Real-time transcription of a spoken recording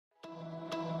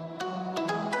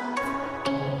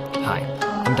Hi,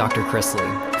 I'm Dr. Chris Lee,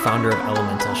 founder of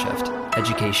Elemental Shift,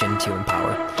 Education to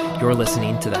Empower. You're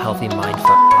listening to the Healthy Mind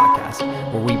podcast,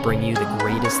 where we bring you the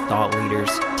greatest thought leaders,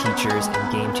 teachers,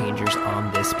 and game changers on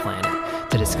this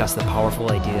planet to discuss the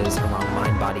powerful ideas around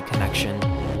mind-body connection,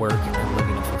 work, and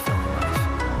living a fulfilling life.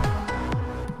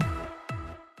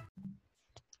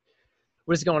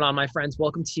 What is going on, my friends?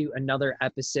 Welcome to another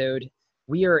episode.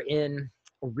 We are in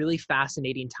a really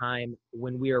fascinating time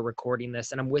when we are recording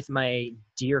this, and I'm with my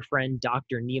dear friend,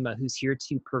 Dr. Nima, who's here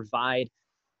to provide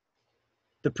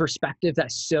the perspective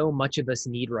that so much of us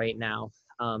need right now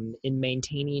in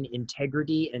maintaining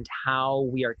integrity and how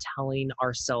we are telling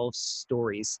ourselves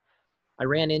stories. I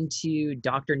ran into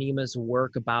Dr. Nima's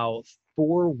work about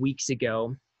 4 weeks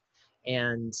ago,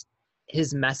 and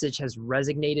his message has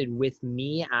resonated with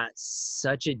me at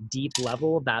such a deep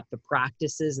level that the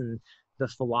practices and the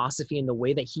philosophy and the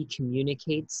way that he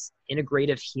communicates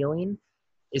integrative healing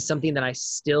is something that I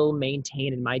still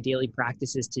maintain in my daily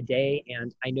practices today.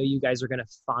 And I know you guys are going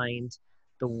to find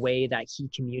the way that he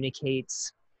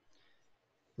communicates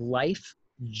life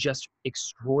just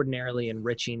extraordinarily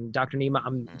enriching. Dr. Nima,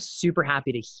 I'm super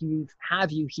happy to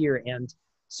have you here. And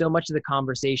so much of the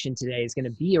conversation today is going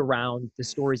to be around the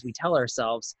stories we tell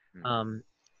ourselves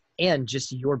and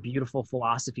just your beautiful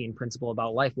philosophy and principle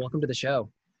about life. Welcome to the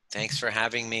show. Thanks for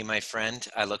having me, my friend.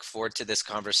 I look forward to this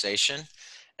conversation,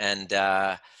 and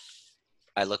I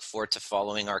look forward to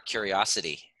following our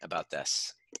curiosity about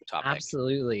this topic.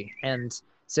 Absolutely. And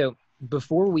so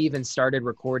before we even started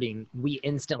recording, we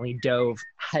instantly dove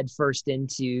headfirst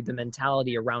into the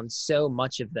mentality around so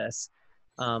much of this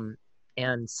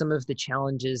and some of the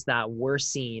challenges that we're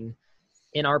seeing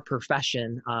in our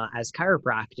profession as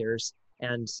chiropractors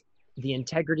and the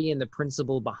integrity and the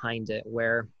principle behind it,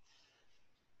 where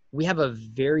we have a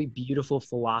very beautiful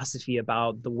philosophy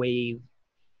about the way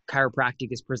chiropractic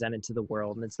is presented to the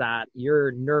world. And it's that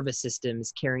your nervous system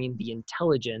is carrying the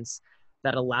intelligence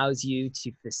that allows you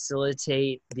to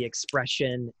facilitate the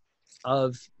expression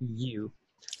of you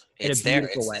in a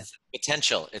beautiful way. It's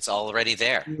potential. It's already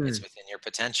there. It's within your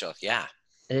potential. Yeah.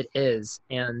 It is.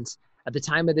 And at the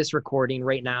time of this recording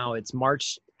right now, it's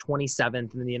March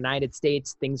 27th. In the United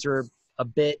States, things are a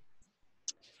bit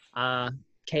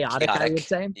chaotic, I would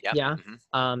say. Yep. Yeah.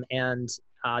 And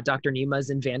Dr.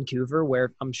 Nima's in Vancouver,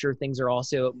 where I'm sure things are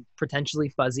also potentially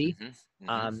fuzzy.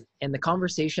 And the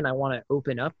conversation I want to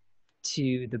open up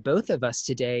to the both of us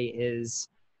today is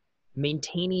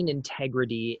maintaining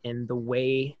integrity in the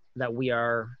way that we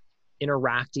are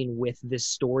interacting with this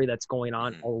story that's going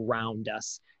on around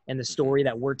us and the story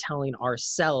that we're telling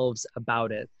ourselves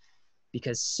about it.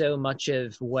 Because so much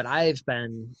of what I've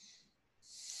been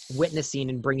witnessing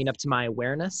and bringing up to my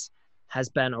awareness has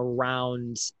been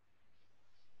around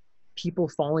people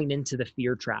falling into the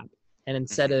fear trap. And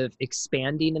instead of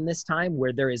expanding in this time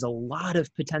where there is a lot of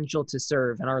potential to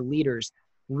serve, and our leaders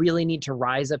really need to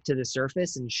rise up to the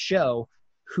surface and show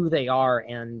who they are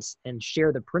and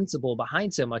share the principle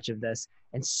behind so much of this.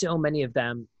 And so many of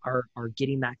them are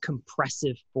getting that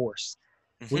compressive force.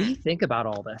 What do you think about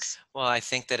all this? Well, I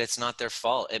think that it's not their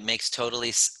fault. It makes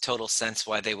total sense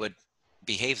why they would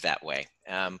behave that way.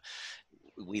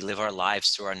 We live our lives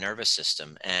through our nervous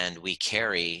system, and we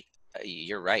carry,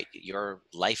 you're right, your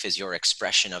life is your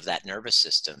expression of that nervous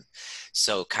system.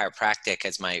 So chiropractic,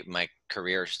 as my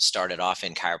career started off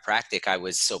in chiropractic, I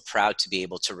was so proud to be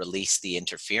able to release the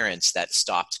interference that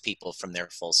stopped people from their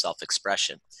full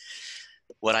self-expression.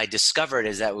 What I discovered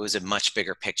is that it was a much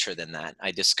bigger picture than that.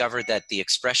 I discovered that the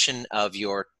expression of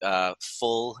your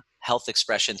full health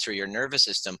expression through your nervous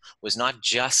system was not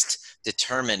just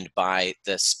determined by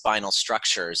the spinal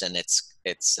structures and it's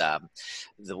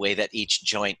the way that each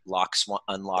joint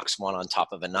unlocks one on top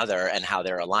of another and how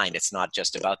they're aligned. It's not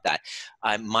just about that.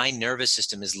 My nervous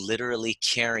system is literally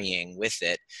carrying with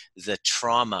it the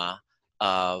trauma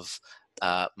of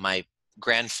my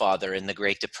grandfather in the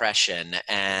Great Depression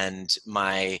and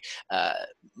my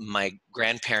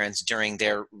grandparents during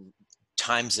their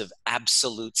times of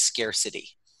absolute scarcity,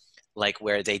 like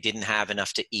where they didn't have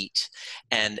enough to eat.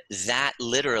 And that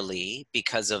literally,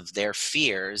 because of their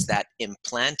fears that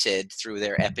implanted through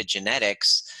their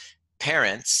epigenetics,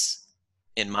 parents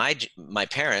in my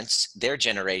parents, their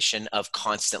generation of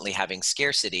constantly having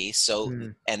scarcity. So,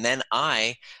 and then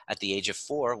I, at the age of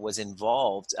 4, was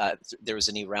involved. There was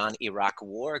an Iran-Iraq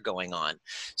war going on.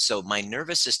 So my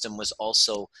nervous system was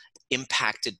also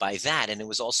impacted by that. And it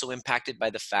was also impacted by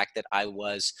the fact that I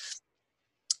was,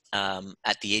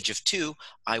 at the age of 2,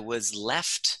 I was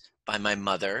left by my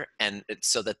mother, and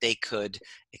so that they could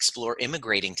explore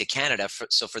immigrating to Canada.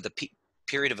 So for the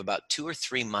period of about 2 or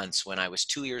 3 months when I was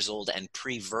 2 years old and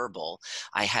pre-verbal,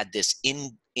 I had this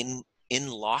in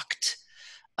locked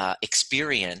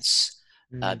experience,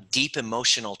 Mm, deep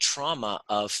emotional trauma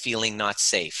of feeling not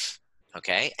safe.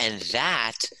 Okay. And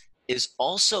that is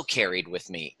also carried with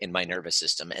me in my nervous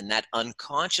system. And that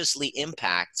unconsciously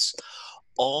impacts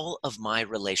all of my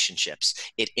relationships.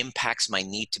 It impacts my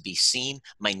need to be seen,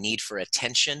 my need for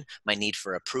attention, my need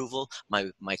for approval,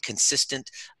 my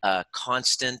consistent,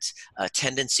 constant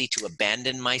tendency to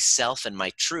abandon myself and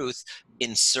my truth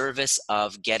in service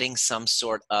of getting some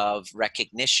sort of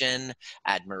recognition,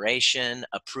 admiration,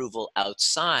 approval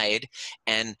outside,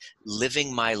 and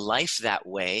living my life that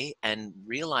way, and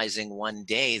realizing one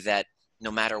day that no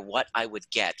matter what I would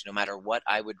get, no matter what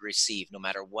I would receive, no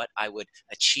matter what I would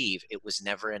achieve, it was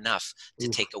never enough to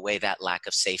oof, take away that lack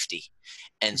of safety.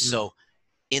 And mm, so,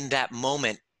 in that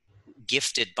moment,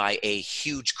 gifted by a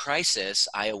huge crisis,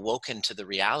 I awoken to the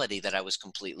reality that I was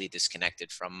completely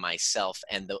disconnected from myself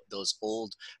and those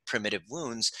old primitive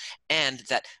wounds, and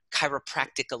that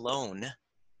chiropractic alone,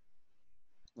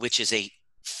 which is a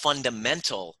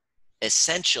fundamental,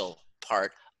 essential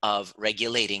part of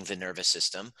regulating the nervous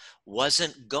system,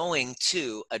 wasn't going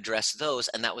to address those.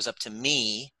 And that was up to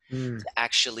me mm, to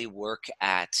actually work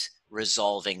at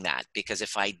resolving that. Because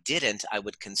if I didn't, I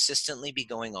would consistently be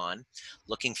going on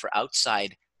looking for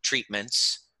outside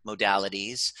treatments,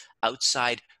 modalities,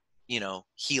 outside,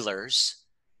 healers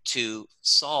to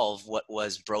solve what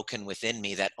was broken within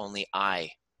me that only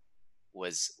I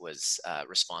was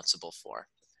responsible for.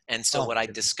 And so oh what my I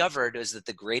goodness. discovered is that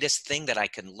the greatest thing that I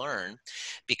can learn,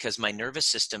 because my nervous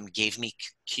system gave me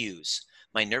cues.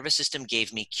 My nervous system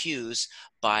gave me cues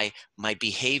by my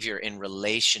behavior in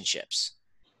relationships.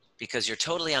 Because you're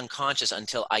totally unconscious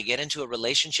until I get into a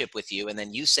relationship with you and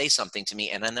then you say something to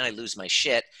me and then I lose my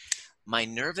shit. My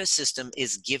nervous system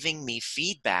is giving me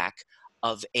feedback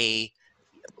of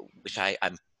which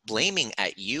I'm blaming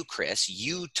at you, Chris.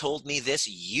 You told me this,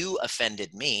 you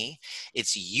offended me.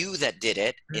 It's you that did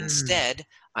it. Mm, Instead,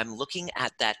 I'm looking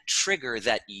at that trigger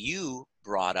that you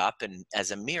brought up and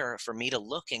as a mirror for me to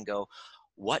look and go,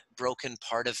 what broken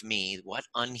part of me, what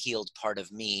unhealed part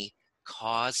of me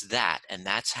caused that? And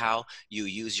that's how you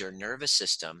use your nervous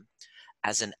system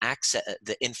as an access,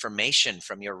 the information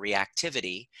from your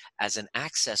reactivity as an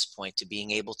access point to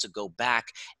being able to go back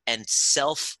and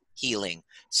self healing,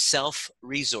 self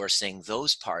resourcing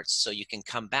those parts so you can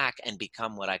come back and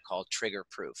become what I call trigger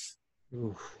proof.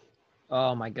 oof.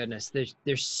 Oh my goodness.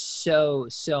 There's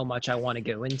so much I want to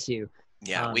go into.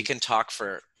 Yeah, we Um, can talk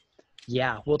for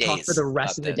yeah, we'll talk for the days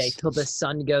rest about of the day this. till the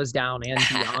sun goes down and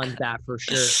beyond that for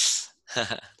sure.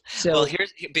 Well, So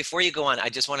before you go on, I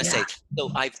just want to yeah. say,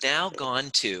 so I've now gone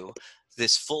to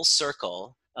this full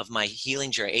circle of my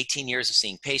healing journey, 18 years of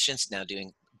seeing patients, now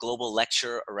doing global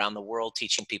lecture around the world,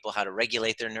 teaching people how to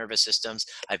regulate their nervous systems.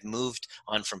 I've moved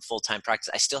on from full-time practice.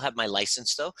 I still have my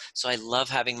license though. So I love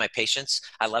having my patients.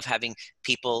 I love having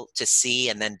people to see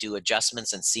and then do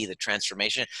adjustments and see the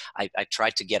transformation. I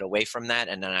tried to get away from that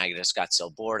and then I just got so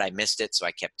bored. I missed it. So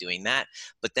I kept doing that.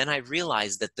 But then I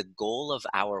realized that the goal of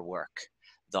our work,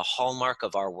 the hallmark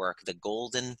of our work, the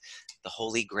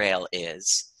holy grail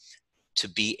is to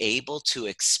be able to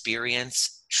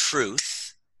experience truth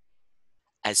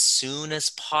as soon as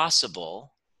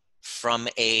possible from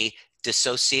a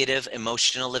dissociative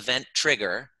emotional event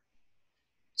trigger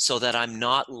so that I'm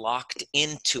not locked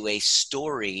into a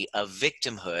story of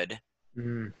victimhood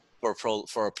Mm,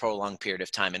 for a prolonged period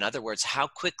of time. In other words, how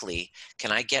quickly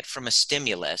can I get from a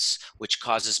stimulus, which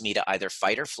causes me to either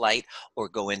fight or flight or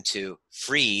go into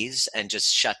freeze and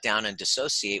just shut down and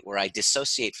dissociate, where I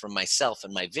dissociate from myself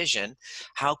and my vision?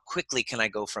 How quickly can I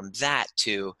go from that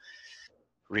to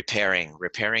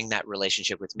repairing that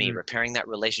relationship with me, mm, repairing that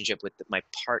relationship with my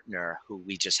partner who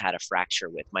we just had a fracture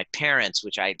with, my parents,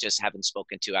 which I just haven't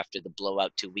spoken to after the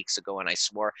blowout 2 weeks ago, and I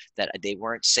swore that they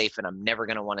weren't safe and I'm never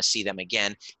going to want to see them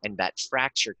again. And that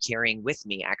fracture carrying with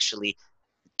me actually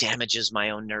damages my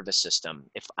own nervous system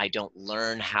if I don't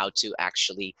learn how to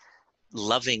actually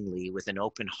lovingly, with an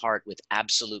open heart, with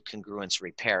absolute congruence,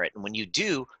 repair it. And when you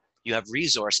do, you have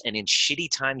resource. And in shitty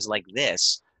times like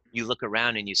this, you look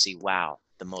around and you see, wow,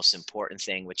 the most important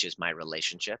thing, which is my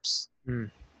relationships, mm.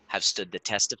 have stood the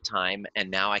test of time. And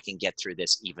now I can get through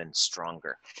this even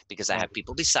stronger because I Oh, have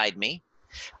people beside me.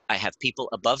 I have people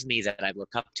above me that I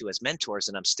look up to as mentors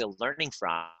and I'm still learning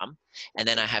from. And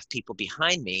then I have people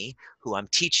behind me who I'm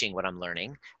teaching what I'm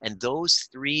learning. And those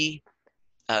three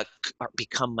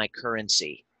become my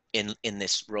currency in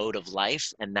this road of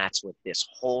life, and that's what this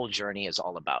whole journey is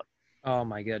all about. oh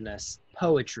my goodness.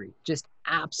 Poetry. Just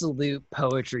absolute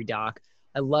poetry, Doc.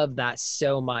 I love that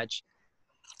so much.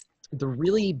 the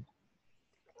really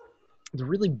the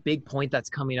really big point that's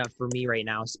coming up for me right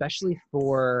now, especially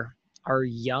for our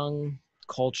young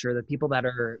culture, the people that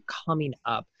are coming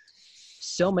up,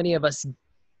 so many of us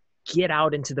get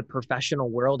out into the professional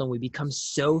world and we become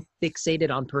so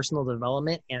fixated on personal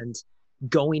development and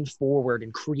going forward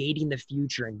and creating the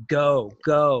future and go,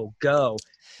 go, go,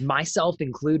 myself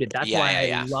included. That's Yeah, why yeah, I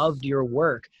yeah, loved your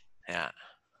work, yeah,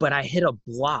 but I hit a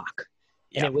block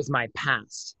and yeah. it was my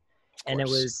past. Of And it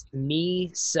course. was me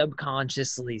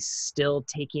subconsciously still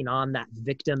taking on that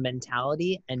victim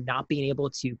mentality and not being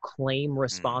able to claim Mm,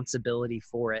 responsibility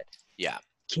for it. yeah.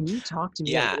 Can you talk to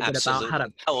me a Yeah, little bit about how to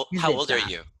absolutely. How pivot old are that?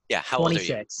 you? Yeah, how old are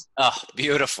you? 26. Oh,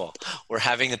 beautiful. We're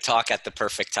having a talk at the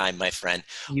perfect time, my friend.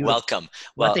 Beautiful. Welcome.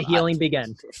 Let Well, the healing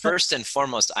begin. first and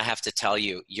foremost, I have to tell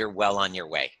you, you're well on your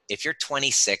way. If you're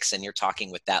 26 and you're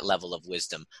talking with that level of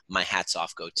wisdom, my hats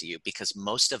off go to you, because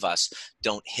most of us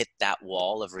don't hit that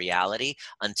wall of reality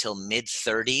until mid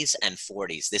 30s and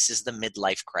 40s. This is the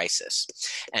midlife crisis.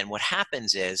 And what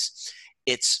happens is,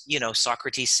 it's,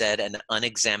 Socrates said, an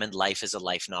unexamined life is a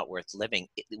life not worth living.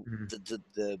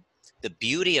 Mhm. The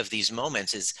beauty of these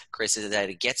moments is, Chris, is that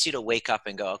it gets you to wake up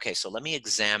and go, okay, so let me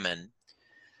examine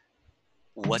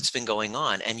what's been going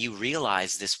on. And you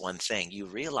realize this one thing. You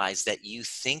realize that you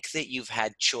think that you've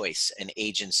had choice and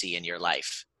agency in your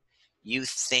life. You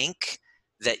think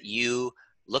that you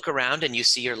look around and you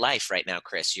see your life right now,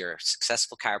 Chris. You're a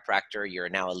successful chiropractor. You're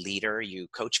now a leader. You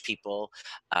coach people.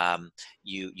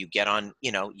 You get on,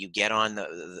 you get on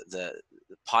the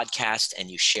podcast and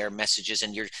you share messages,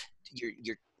 and you're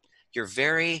you're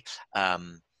very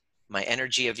my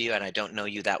energy of you, and I don't know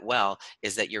you that well,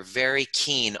 is that you're very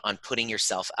keen on putting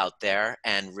yourself out there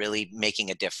and really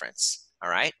making a difference. All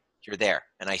right, you're there,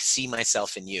 and I see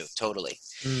myself in you totally.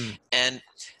 Mm. And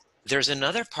there's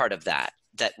another part of that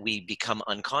that we become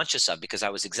unconscious of, because I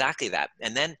was exactly that.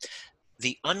 And then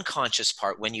the unconscious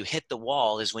part, when you hit the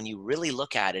wall, is when you really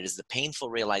look at it, is the painful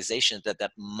realization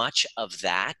that much of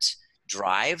that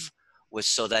drive was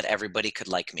so that everybody could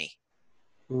like me.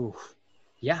 Ooh.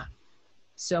 Yeah.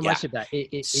 So Yeah, much of that. so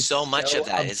It's much of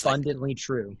so that is like, abundantly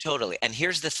true. totally. And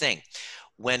here's the thing.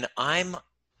 When I'm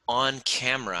on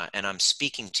camera and I'm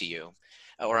speaking to you,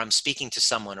 or I'm speaking to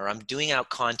someone, or I'm doing out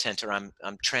content, or I'm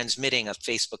transmitting a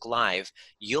Facebook Live,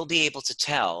 you'll be able to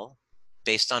tell,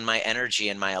 based on my energy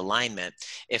and my alignment,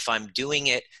 if I'm doing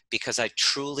it because I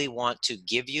truly want to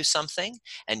give you something,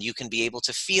 and you can be able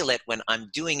to feel it when I'm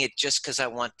doing it just because I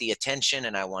want the attention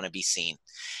and I want to be seen.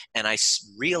 And I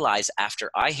realize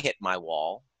after I hit my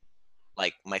wall,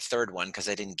 like my third one, because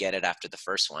I didn't get it after the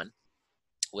first one,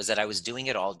 was that I was doing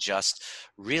it all just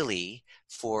really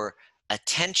for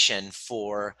attention,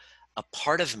 for a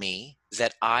part of me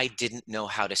that I didn't know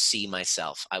how to see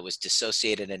myself. I was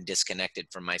dissociated and disconnected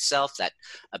from myself. That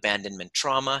abandonment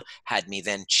trauma had me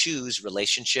then choose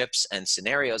relationships and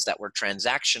scenarios that were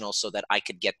transactional so that I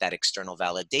could get that external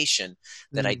validation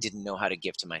that I Mm. didn't know how to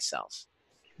give to myself.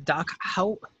 Doc,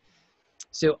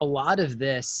 so a lot of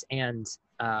this and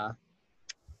uh,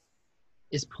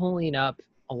 is pulling up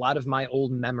a lot of my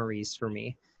old memories for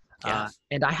me. Yeah,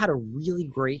 And I had a really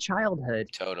great childhood.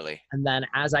 totally. And then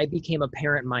as I became a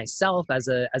parent myself as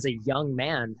a young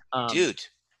man, Dude,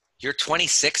 you're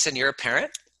 26 and you're a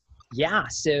parent? yeah,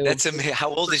 so That's amazing.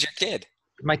 How old is your kid?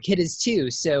 my kid is 2.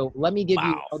 So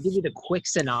Wow. I'll give you the quick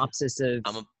synopsis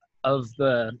I'm a, of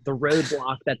the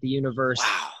roadblock that the universe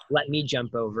wow. let me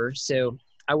jump over. So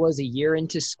I was a year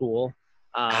into school,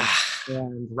 Ah,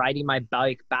 and riding my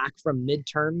bike back from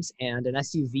midterms, and an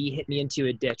SUV hit me into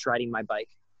a ditch riding my bike.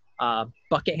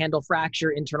 Bucket handle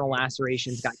fracture, internal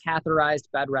lacerations, got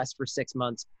catheterized, bed rest for 6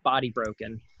 months, body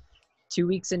broken. 2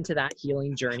 weeks into that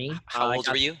healing journey, how old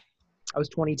were you? I was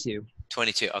 22.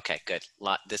 22. Okay, good.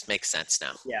 This makes sense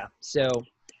now. Yeah. So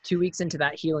 2 weeks into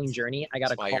that healing journey, I got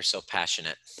That's a why call. you're so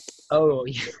passionate. Oh,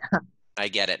 yeah. I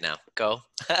get it now. Go.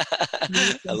 2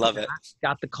 weeks I into love it. that,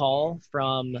 got the call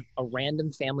from a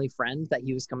random family friend that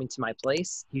he was coming to my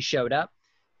place. He showed up,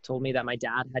 told me that my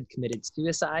dad had committed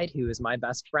suicide, who is my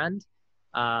best friend.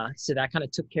 So that kind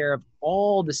of took care of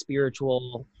all the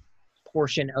spiritual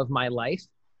portion of my life.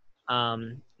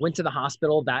 Went to the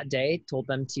hospital that day, told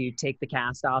them to take the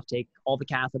cast off, take all the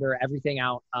catheter, everything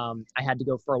out. I had to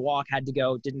go for a walk,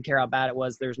 didn't care how bad it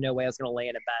was. There's no way I was going to lay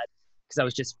in a bed because I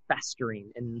was just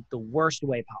festering in the worst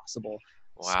way possible.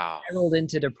 Wow. Spiraled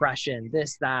into depression,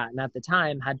 this, that. And at the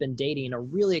time had been dating a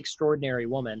really extraordinary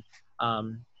woman.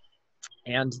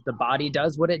 And the body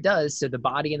does what it does. So the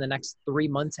body in the next 3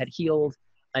 months had healed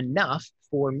enough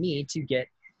for me to get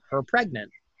her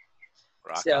pregnant.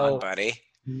 Rock on, So buddy.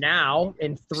 now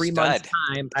in 3 months Stud.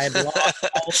 time, I had lost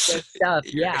all this stuff.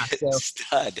 You're Yeah. a So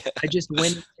stud. I just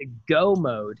went into go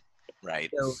mode.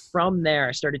 Right. So from there,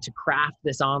 I started to craft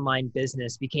this online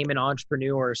business, became an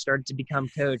entrepreneur, started to become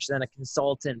coach, then a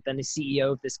consultant, then a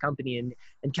CEO of this company,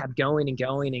 and kept going and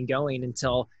going and going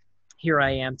until here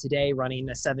I am today running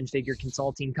a 7-figure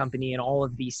consulting company and all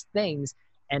of these things.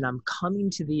 And I'm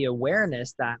coming to the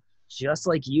awareness that just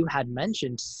like you had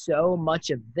mentioned, so much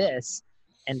of this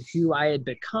and who I had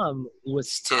become was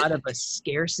It's to, out of a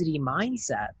scarcity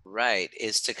mindset. right,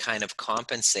 is to kind of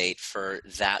compensate for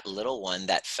that little one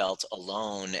that felt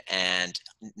alone and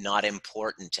not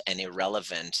important and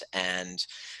irrelevant and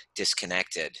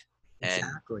disconnected. And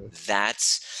Exactly.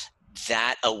 that's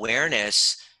that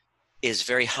awareness is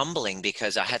very humbling,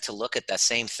 because I had to look at that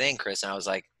same thing, Chris, and I was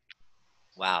like,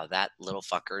 wow, that little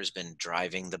fucker has been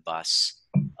driving the bus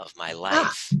of my Yeah,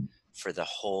 life for the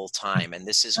whole time. And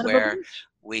this is son of a where bitch.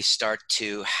 we start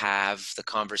to have the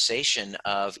conversation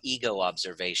of ego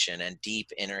observation and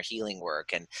deep inner healing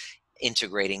work and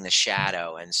integrating the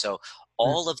shadow. And so Mm.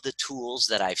 all of the tools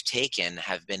that I've taken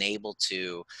have been able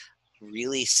to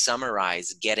really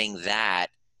summarize getting that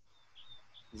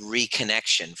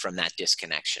reconnection from that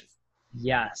disconnection,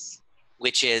 Yes.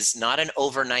 which is not an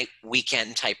overnight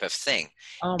weekend type of thing.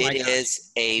 Oh my It gosh.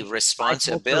 is a My culture wants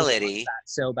responsibility. that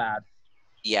so bad.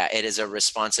 Yeah, it is a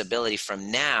responsibility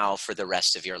from now for the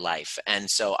rest of your life. And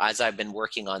so as I've been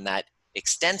working on that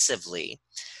extensively,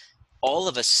 all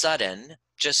of a sudden,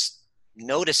 just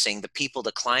noticing the people,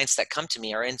 the clients that come to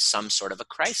me are in some sort of a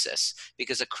crisis,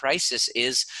 because a crisis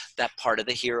is that part of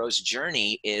the hero's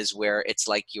journey, is where it's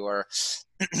like you're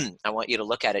I want you to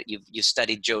look at it. You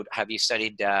studied Joe. Have you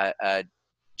studied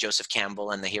Joseph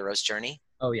Campbell and the hero's journey?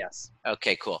 Oh yes.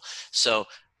 Okay, cool. So,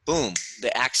 boom,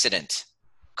 the accident,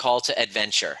 call to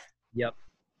adventure. Yep.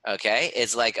 Okay,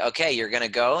 it's like, okay, you're gonna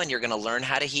go and you're gonna learn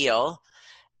how to heal,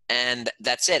 and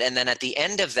that's it. And then at the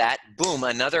end of that, boom,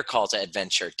 another call to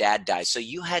adventure. Dad dies. So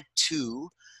you had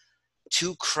two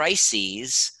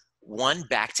crises, one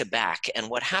back to back.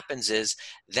 And what happens is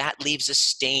that leaves a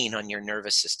stain on your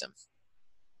nervous system.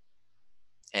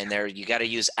 And there, you got to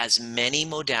use as many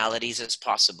modalities as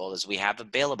possible as we have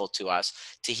available to us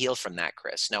to heal from that,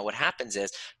 Chris. Now, what happens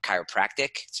is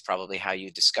chiropractic, it's probably how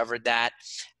you discovered that.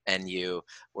 And you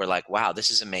were like, wow, this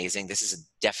is amazing. This is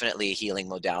definitely a healing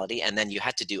modality. And then you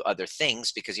had to do other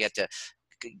things because you had to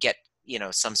get,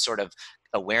 some sort of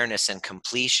awareness and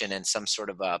completion and some sort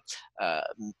of a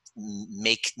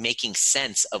making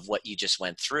sense of what you just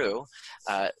went through.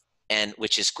 And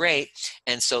which is great.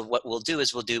 And so what we'll do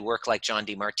is we'll do work like John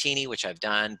DeMartini, which I've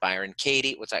done, Byron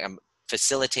Katie, which I'm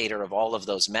facilitator of all of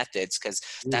those methods, because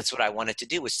that's what I wanted to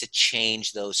do, was to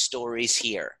change those stories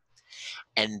here.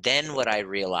 And then what I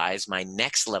realized, my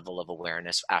next level of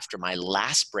awareness after my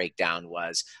last breakdown,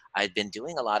 was I'd been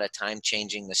doing a lot of time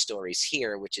changing the stories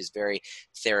here, which is very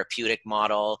therapeutic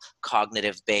model,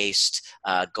 cognitive based,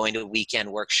 going to weekend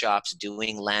workshops,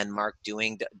 doing Landmark,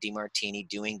 doing DeMartini,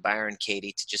 doing Byron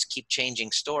Katie, to just keep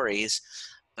changing stories.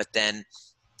 But then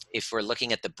if we're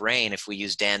looking at the brain, if we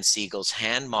use Dan Siegel's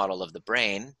hand model of the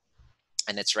brain,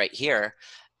 and it's right here.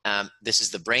 This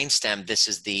is the brainstem. This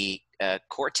is the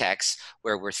cortex,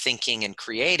 where we're thinking and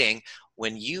creating.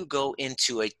 When you go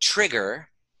into a trigger,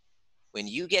 when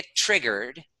you get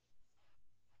triggered,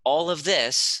 all of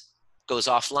this goes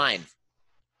offline.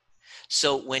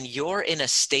 So when you're in a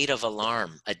state of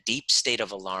alarm, a deep state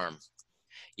of alarm,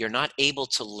 you're not able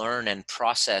to learn and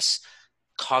process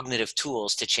cognitive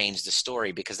tools to change the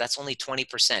story, because that's only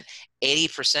 20%.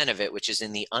 80% of it, which is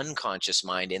in the unconscious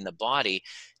mind, in the body,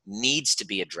 needs to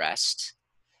be addressed.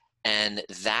 And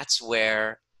that's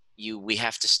where we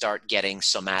have to start getting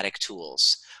somatic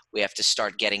tools. We have to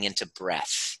start getting into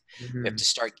breath. We have Mm-hmm. to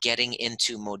start getting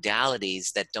into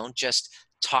modalities that don't just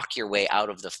talk your way out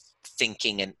of the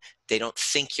thinking, and they don't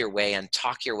think your way and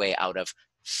talk your way out of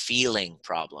feeling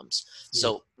problems.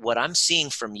 So what I'm seeing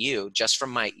from you, just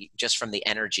from the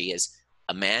energy, is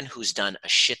a man who's done a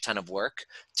shit ton of work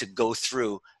to go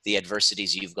through the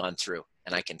adversities you've gone through.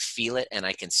 And I can feel it and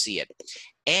I can see it.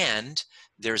 And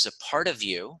there's a part of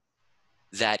you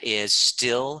that is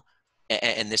still,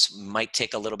 and this might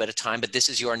take a little bit of time, but this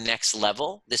is your next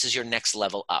level. This is your next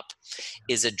level up,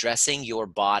 is addressing your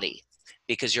body,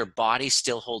 because your body's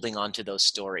still holding on to those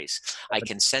stories. I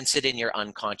can sense it in your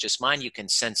unconscious mind. You can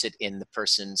sense it in the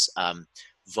person's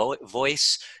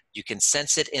voice. You can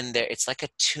sense it in there. It's like a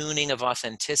tuning of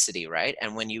authenticity, right?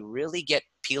 And when you really get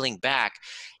peeling back,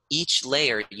 each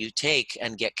layer you take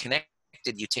and get connected,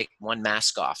 you take one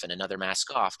mask off and another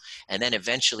mask off. And then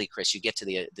eventually, Chris, you get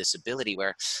to this ability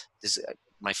where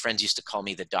my friends used to call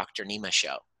me the Dr. Nima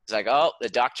show. It's like, oh, the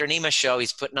Dr. Nima show,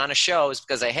 he's putting on a show. It's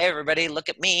because hey, everybody, look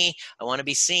at me. I want to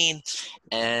be seen.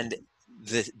 And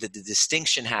the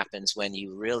distinction happens when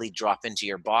you really drop into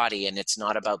your body, and it's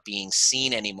not about being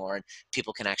seen anymore. And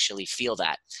people can actually feel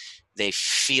that. They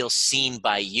feel seen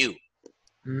by you.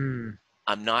 Mm.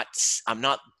 I'm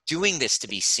not doing this to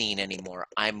be seen anymore.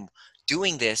 I'm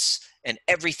doing this, and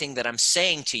everything that I'm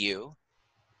saying to you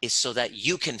is so that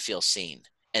you can feel seen.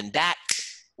 And that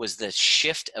was the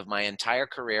shift of my entire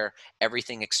career.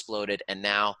 Everything exploded. And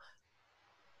now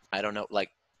I don't know,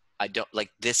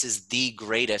 this is the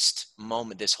greatest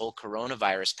moment. This whole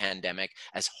coronavirus pandemic,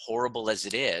 as horrible as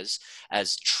it is,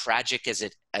 as tragic as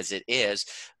it is,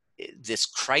 this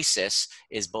crisis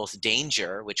is both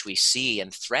danger, which we see,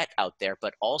 and threat out there,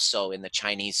 but also in the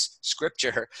Chinese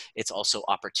scripture, it's also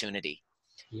opportunity.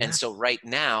 And Yeah. so right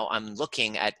now I'm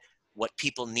looking at what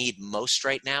people need most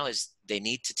right now is they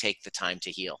need to take the time to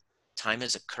heal. Time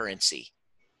is a currency.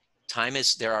 Time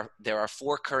is, there are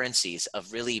 4 currencies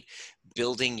of really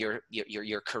building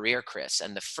your career, Chris.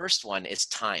 And the first one is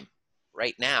time.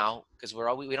 Right now, because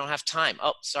we don't have time.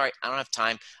 Oh, sorry, I don't have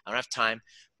time. I don't have time.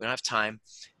 We don't have time.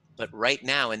 But right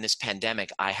now in this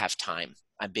pandemic, I have time.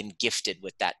 I've been gifted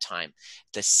with that time.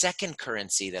 The second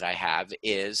currency that I have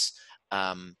is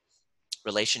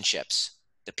relationships.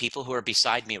 The people who are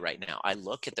beside me right now. I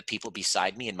look at the people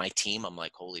beside me and my team. I'm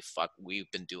like, holy fuck, we've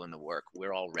been doing the work.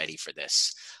 We're all ready for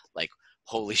this. Like,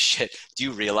 holy shit. Do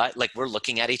you realize, like, we're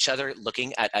looking at each other,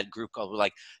 looking at group call. We're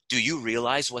like, do you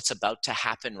realize what's about to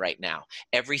happen right now?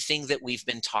 Everything that we've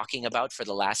been talking about for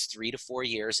the last 3 to 4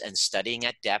 years and studying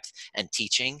at depth and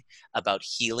teaching about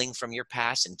healing from your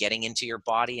past and getting into your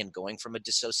body and going from a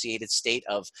dissociated state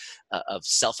of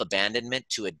self-abandonment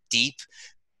to a deep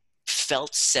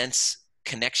felt sense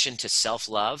connection to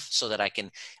self-love, so that I can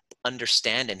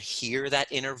understand and hear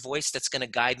that inner voice that's going to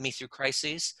guide me through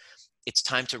crises. It's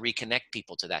time to reconnect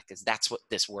people to that, because that's what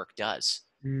this work does.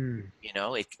 Mm. You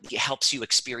know, it helps you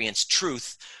experience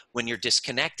truth when you're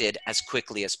disconnected as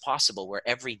quickly as possible, where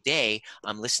every day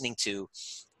I'm listening to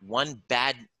one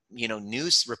bad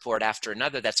news report after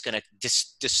another that's going to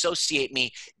dissociate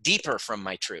me deeper from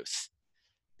my truth.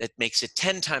 That makes it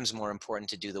 10 times more important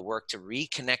to do the work to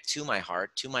reconnect to my heart,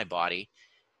 to my body,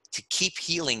 to keep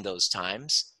healing those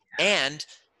times. And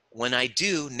when I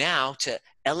do now, to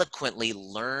eloquently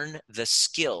learn the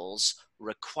skills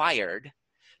required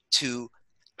to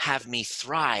have me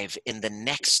thrive in the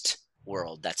next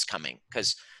world that's coming,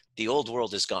 because the old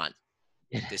world is gone.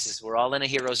 We're all in a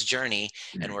hero's journey,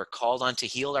 and we're called on to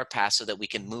heal our past so that we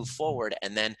can move forward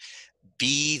and then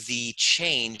be the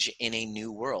change in a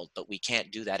new world. But we can't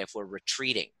do that if we're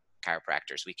retreating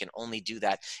chiropractors. We can only do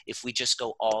that if we just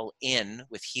go all in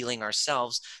with healing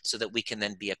ourselves, so that we can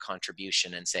then be a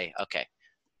contribution and say, okay,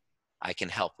 I can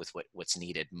help with what's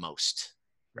needed most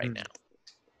right now.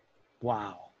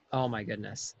 Wow. Oh my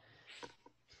goodness.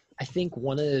 I think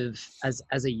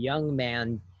as a young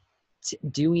man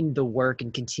doing the work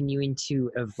and continuing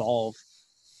to evolve,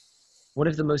 one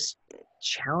of the most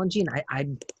challenging, I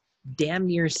damn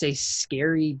near say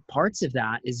scary parts of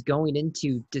that is going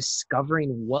into discovering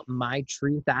what my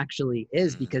truth actually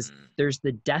is, because there's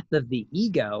the death of the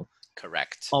ego.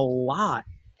 Correct. A lot.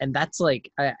 And that's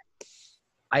like,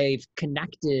 I've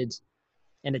connected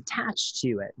and attached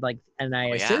to it. Like, and I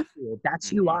associate that's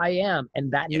who I am, and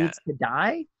that needs to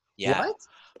die. Yeah. What?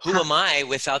 Who am I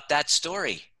without that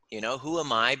story? Who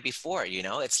am I before?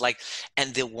 It's like,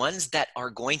 and the ones that are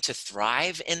going to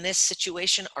thrive in this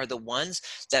situation are the ones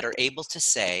that are able to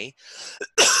say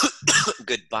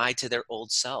goodbye to their old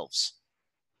selves.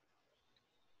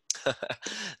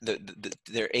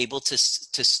 They're able to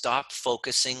stop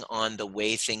focusing on the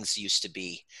way things used to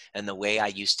be and the way I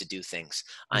used to do things.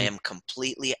 I am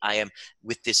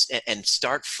with this, and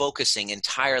start focusing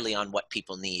entirely on what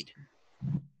people need.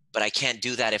 But I can't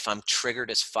do that if I'm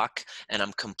triggered as fuck and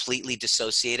I'm completely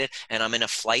dissociated and I'm in a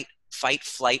fight,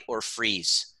 flight, or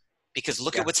freeze. Because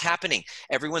look at what's happening.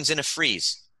 Everyone's in a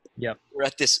freeze. Yep. We're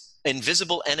at this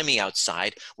invisible enemy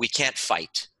outside. We can't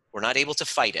fight. We're not able to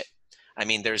fight it. I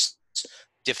mean, there's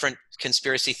different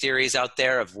conspiracy theories out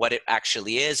there of what it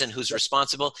actually is and who's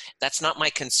responsible. That's not my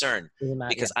concern,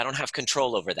 because I don't have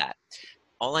control over that.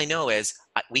 All I know is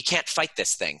we can't fight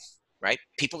this thing. Right?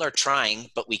 People are trying,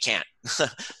 but we can't.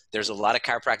 There's a lot of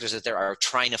chiropractors that there are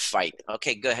trying to fight.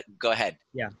 Okay, go ahead.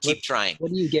 Yeah. Keep trying.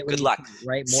 What do you get? Good luck. Fight,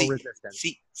 right? More resistance.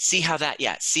 See how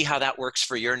that works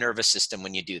for your nervous system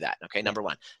when you do that. Okay. Number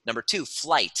 1. Number 2,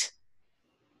 flight.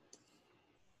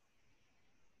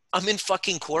 I'm in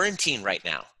fucking quarantine right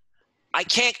now. I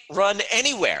can't run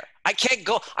anywhere. I can't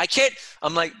go.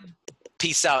 I'm like,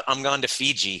 peace out. I'm going to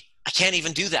Fiji. I can't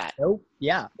even do that. Nope.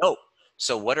 Yeah. No.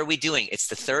 So what are we doing? It's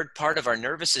the third part of our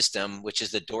nervous system, which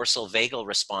is the dorsal vagal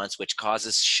response, which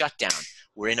causes shutdown.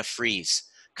 We're in a freeze.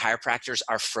 Chiropractors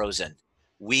are frozen.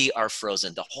 We are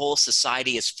frozen. The whole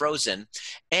society is frozen.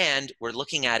 And we're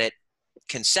looking at it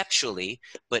conceptually,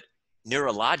 but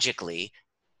neurologically,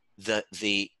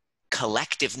 the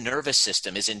collective nervous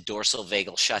system is in dorsal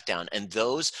vagal shutdown. And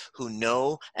those who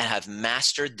know and have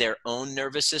mastered their own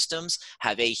nervous systems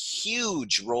have a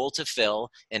huge role to fill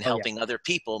in Oh yeah. helping other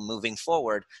people moving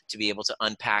forward to be able to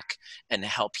unpack and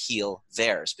help heal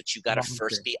theirs. But you got to Monster.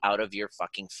 first be out of your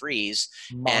fucking freeze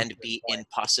and Monster be point. in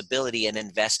possibility and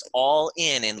invest all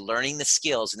in learning the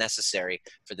skills necessary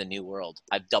for the new world.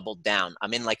 I've doubled down.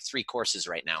 I'm in like 3 courses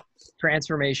right now.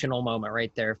 Transformational moment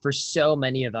right there for so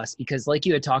many of us, because like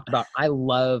you had talked about, I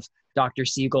love Dr.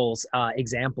 Siegel's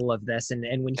example of this. And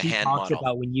when The he hand talks model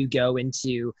about when you go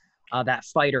into that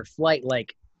fight or flight,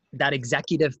 like that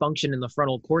executive function in the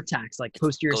frontal cortex, like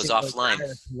posterior goes cingulate offline.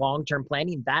 gyrus, long-term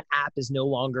planning, that app is no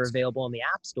longer available in the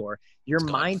app store. Your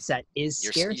It's gone. mindset is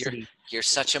You're scarcity. you're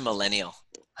such a millennial.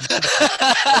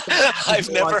 That app is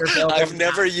no longer available in the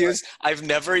app store. I've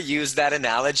never used that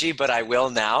analogy, but I will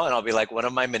now, and I'll be like one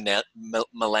of my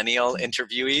millennial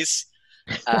interviewers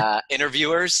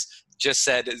just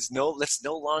said it's no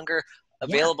longer Yeah.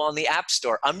 available on the app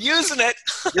store. I'm using it.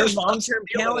 Your I'm long-term stealing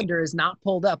it. calendar is not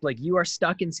pulled up. Like you are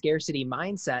stuck in scarcity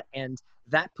mindset, and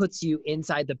that puts you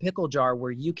inside the pickle jar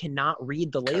where you cannot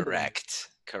read the label. Correct.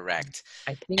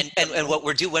 I think And what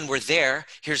we're doing when we're there,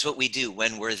 here's what we do.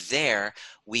 When we're there,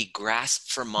 we grasp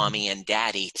for mommy and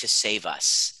daddy to save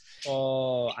us.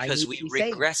 oh, I Because need to be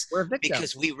saved. We're a victim.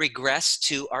 we regress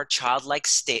to our childlike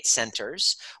state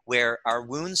centers where our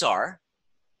wounds are,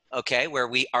 okay, where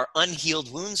our unhealed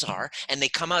wounds are, and they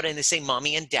come out and they say,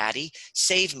 mommy and daddy,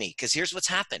 save me. Because here's what's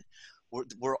happened.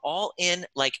 We're all in,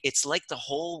 like, it's like the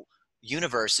whole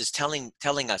universe is telling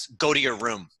us, go to your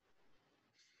room.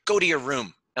 Go to your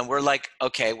room. And we're like,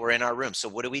 okay, we're in our room. So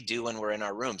what do we do when we're in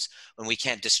our rooms? When we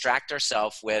can't distract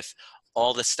ourselves with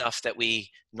all the stuff that we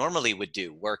normally would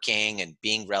do, working and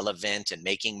being relevant and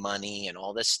making money and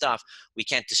all this stuff, we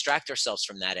can't distract ourselves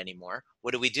from that anymore.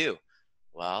 What do?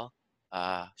 Well,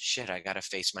 shit, I got to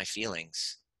face my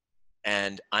feelings.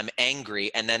 And I'm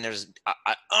angry. And then there's,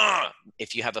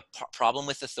 if you have a problem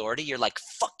with authority, you're like,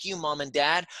 fuck you, mom and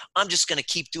dad. I'm just going to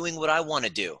keep doing what I want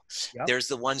to do. Yep. There's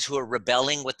the ones who are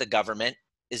rebelling what the government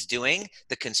is doing,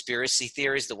 the conspiracy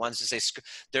theories, the ones who say,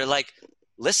 they're like,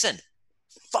 listen,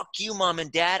 fuck you, mom and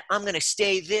dad. I'm going to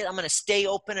stay there. I'm going to stay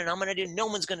open and I'm going to do, no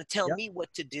one's going to tell Yep. me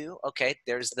what to do. Okay.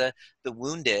 There's the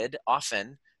wounded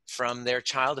often from their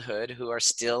childhood who are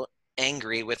still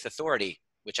angry with authority,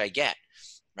 which I get.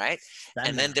 Right.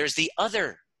 And then there's the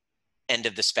other end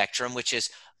of the spectrum, which is,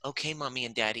 okay, mommy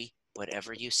and daddy,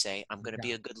 whatever you say, I'm going to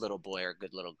be a good little boy or a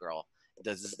good little girl.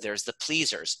 There's the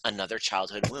pleasers, another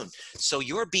childhood wound. So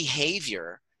your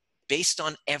behavior based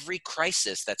on every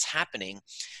crisis that's happening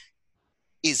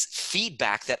is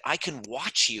feedback that I can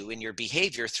watch you in your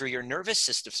behavior through your nervous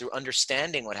system, through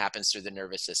understanding what happens through the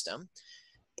nervous system,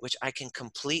 which I can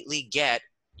completely get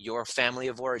your family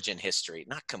of origin history.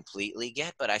 Not completely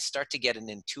get, but I start to get an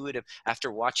intuitive,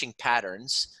 after watching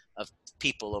patterns of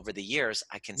people over the years,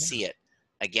 I can see it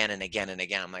again and again and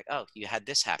again. I'm like, oh, you had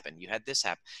this happen. You had this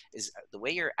happen. Is the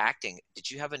way you're acting, did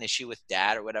you have an issue with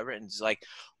dad or whatever? And it's like,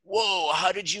 whoa,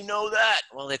 how did you know that?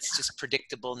 Well, it's just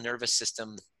predictable nervous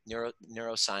system,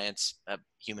 neuroscience,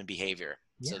 human behavior.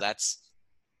 So that's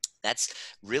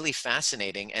really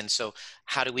fascinating. And so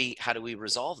how do we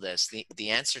resolve this? The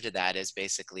answer to that is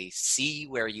basically see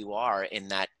where you are in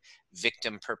that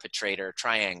victim perpetrator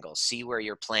triangle. See where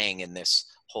you're playing in this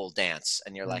whole dance.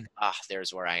 And you're like,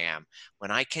 there's where I am.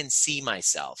 When I can see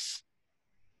myself,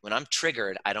 when I'm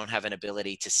triggered, I don't have an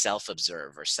ability to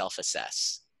self-observe or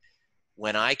self-assess.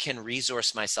 When I can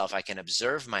resource myself, I can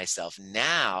observe myself.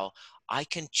 Now I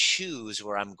can choose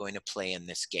where I'm going to play in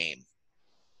this game.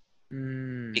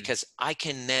 Because I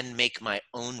can then make my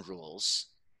own rules.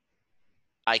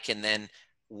 I can then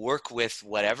work with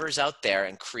whatever's out there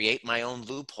and create my own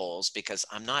loopholes because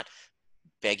I'm not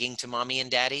begging to mommy and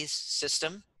daddy's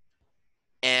system.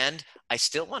 And I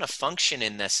still want to function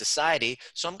in this society.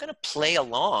 So I'm going to play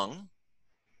along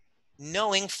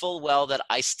knowing full well that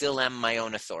I still am my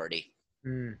own authority. I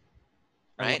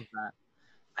Right? love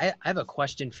that. I have a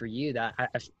question for you that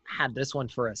I've had this one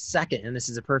for a second, and this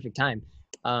is a perfect time.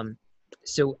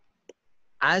 So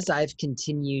as I've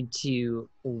continued to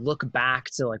look back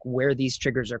to like where these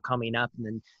triggers are coming up and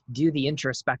then do the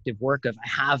introspective work of I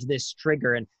have this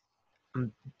trigger and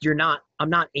I'm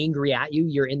not angry at you.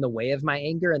 You're in the way of my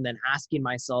anger. And then asking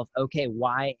myself, okay,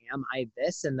 why am I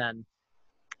this? And then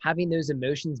having those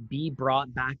emotions be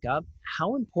brought back up,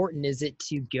 how important is it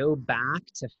to go back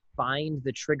to find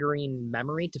the triggering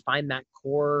memory, to find that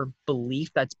core belief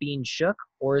that's being shook?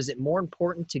 Or is it more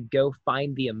important to go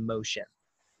find the emotion,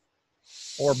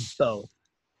 or both?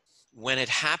 When it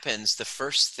happens, the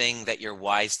first thing that you're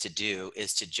wise to do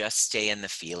is to just stay in the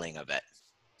feeling of it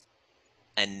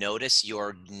and notice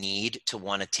your need to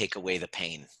want to take away the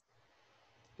pain.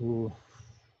 Ooh.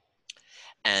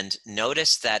 And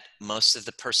notice that most of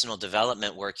the personal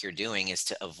development work you're doing is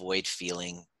to avoid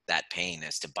feeling that pain,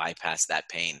 is to bypass that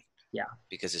pain Yeah.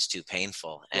 because it's too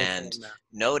painful. Feel And pain there.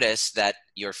 notice that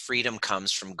your freedom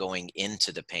comes from going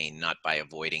into the pain, not by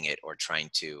avoiding it or trying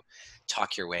to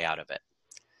talk your way out of it.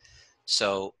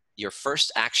 So your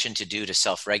first action to do to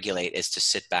self-regulate is to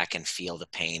sit back and feel the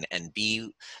pain and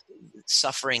be.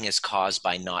 Suffering is caused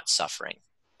by not suffering,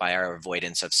 by our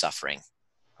avoidance of suffering.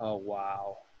 Oh,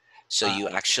 wow. So I you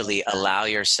love actually that. allow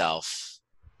yourself,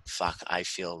 fuck, I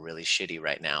feel really shitty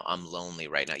right now. I'm lonely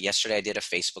right now. Yesterday I did a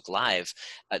Facebook Live,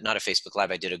 not a Facebook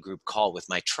Live, I did a group call with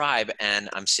my tribe, and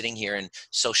I'm sitting here in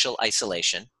social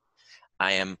isolation.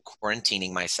 I am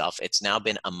quarantining myself. It's now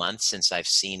been a month since I've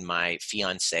seen my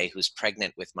fiance, who's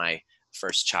pregnant with my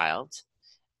first child.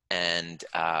 And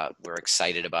we're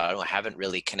excited about it. I haven't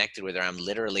really connected with her. I'm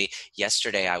literally,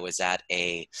 yesterday I was at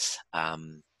a,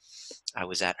 I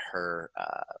was at her,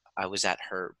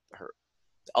 her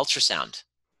ultrasound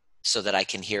so that I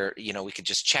can hear, we could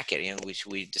just check it.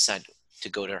 We decided to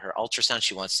go to her ultrasound.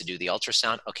 She wants to do the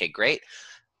ultrasound. Okay, great.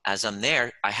 As I'm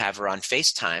there, I have her on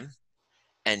FaceTime,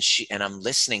 and I'm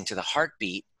listening to the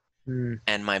heartbeat, Mm.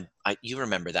 and you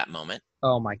remember that moment.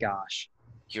 Oh my gosh.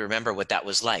 You remember what that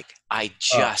was like. I Oh,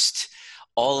 just,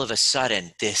 all of a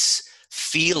sudden, this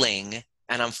feeling,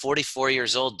 and I'm 44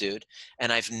 years old, dude,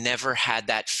 and I've never had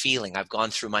that feeling. I've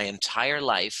gone through my entire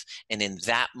life, and in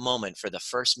that moment, for the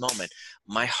first moment,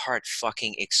 my heart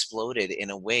fucking exploded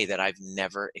in a way that I've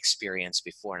never experienced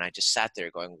before. And I just sat there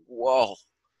going, whoa.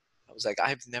 I was like,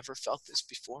 I've never felt this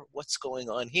before. What's going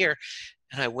on here?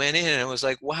 And I went in and I was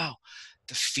like, wow,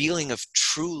 the feeling of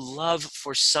true love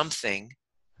for something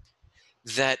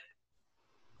that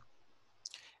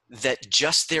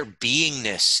just their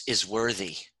beingness is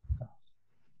worthy.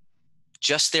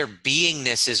 Just their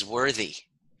beingness is worthy.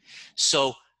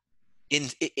 So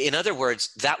in other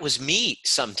words, that was me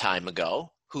some time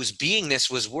ago, whose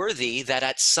beingness was worthy, that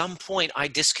at some point I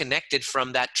disconnected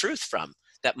from that truth from.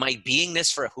 That my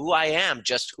beingness for who I am,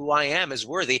 just who I am, is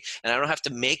worthy. And I don't have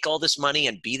to make all this money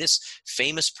and be this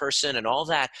famous person and all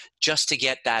that just to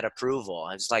get that approval.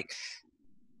 It's like,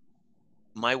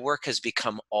 my work has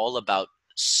become all about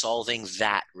solving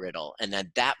that riddle. And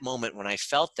at that moment, when I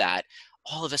felt that,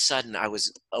 all of a sudden I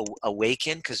was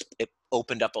awakened, because it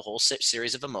opened up a whole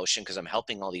series of emotion, because I'm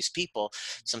helping all these people.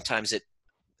 Sometimes it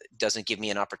doesn't give me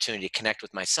an opportunity to connect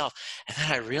with myself. And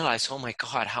then I realized, oh my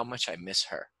God, how much I miss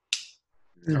her.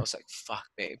 And I mm. was like, fuck,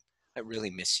 babe, I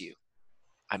really miss you.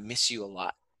 I miss you a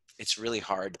lot. It's really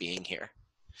hard being here.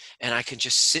 And I can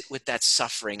just sit with that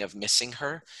suffering of missing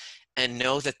her and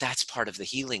know that that's part of the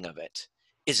healing of it,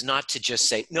 is not to just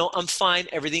say, no, I'm fine,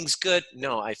 everything's good.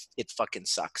 No, it fucking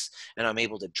sucks. And I'm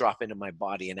able to drop into my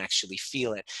body and actually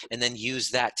feel it, and then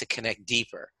use that to connect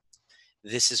deeper.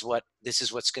 This is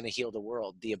what's going to heal the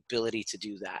world, the ability to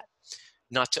do that.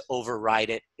 Not to override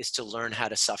it, is to learn how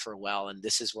to suffer well. And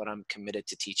this is what I'm committed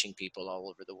to teaching people all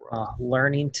over the world.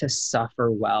 Learning to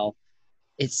suffer well.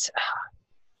 It's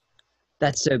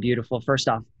That's so beautiful. First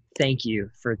off, thank you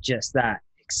for just that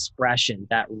expression,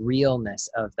 that realness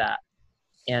of that.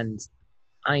 And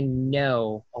I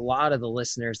know a lot of the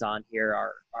listeners on here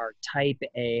are type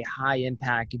A, high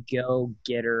impact, go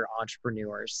getter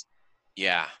entrepreneurs.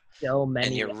 Yeah. So And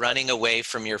many you're running away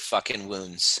from your fucking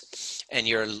wounds, and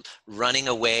you're running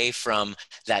away from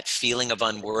that feeling of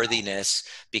unworthiness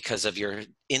because of your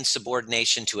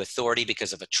insubordination to authority,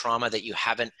 because of a trauma that you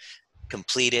haven't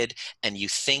completed. And you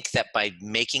think that by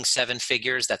making 7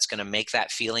 figures, that's going to make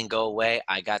that feeling go away.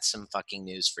 I got some fucking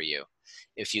news for you.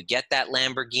 If you get that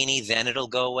Lamborghini, then it'll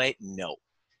go away. No,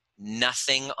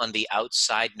 nothing on the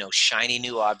outside, no shiny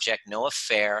new object, no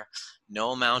affair,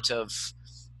 no amount of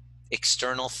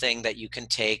external thing that you can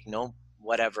take, no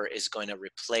whatever, is going to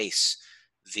replace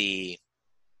the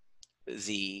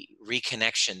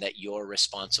reconnection that you're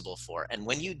responsible for. And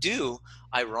when you do,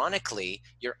 ironically,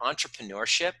 your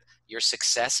entrepreneurship, your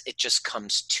success, it just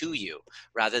comes to you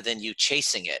rather than you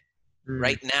chasing it. mm,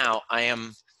 Right now, I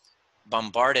am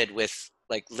bombarded with,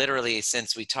 like, literally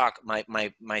since we talk, my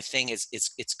thing is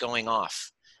it's going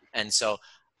off. And so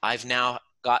I've now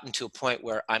gotten to a point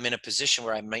where I'm in a position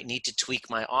where I might need to tweak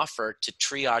my offer to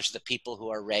triage the people who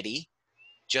are ready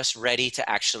just ready to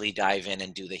actually dive in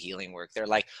and do the healing work. They're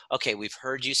like, okay, we've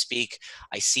heard you speak.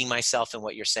 I see myself in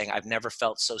what you're saying. I've never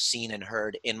felt so seen and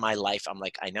heard in my life. I'm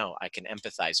like, I know, I can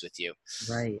empathize with you.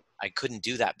 Right. I couldn't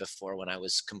do that before when I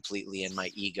was completely in my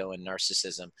ego and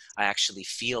narcissism. I actually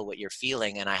feel what you're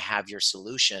feeling, and I have your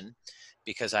solution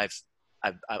because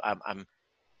I'm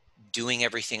doing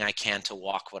everything I can to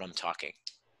walk what I'm talking.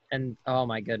 And oh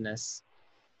my goodness,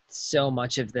 so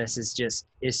much of this is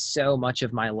so much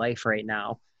of my life right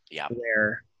now, Yeah.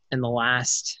 where in the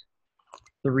last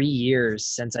 3 years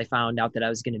since I found out that I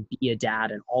was going to be a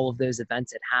dad and all of those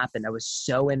events had happened, I was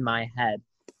so in my head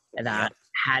and Yep. that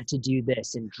had to do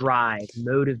this and drive,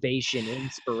 motivation,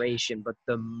 inspiration. But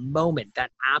the moment,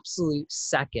 that absolute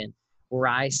second where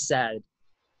I said,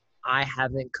 I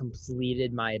haven't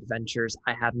completed my adventures,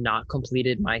 I have not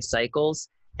completed my cycles,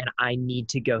 and I need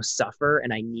to go suffer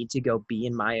and I need to go be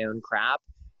in my own crap,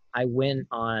 I went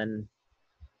on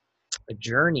a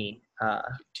journey.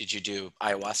 Did you do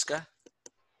ayahuasca?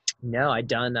 No, I'd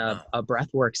done Oh, a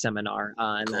breathwork seminar,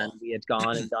 and then cool. we had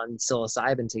gone and done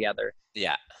psilocybin together.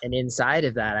 Yeah. And inside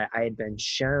of that, I had been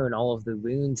shown all of the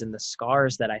wounds and the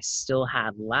scars that I still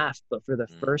had left. But for the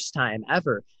Mm, first time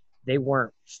ever, they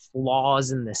weren't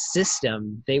flaws in the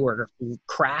system, they were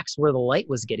cracks where the light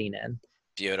was getting in.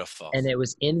 beautiful. And it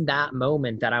was in that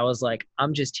moment that I was like,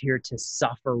 I'm just here to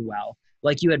suffer well.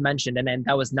 Like you had mentioned, and then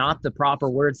that was not the proper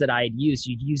words that I had used.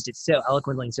 You used it so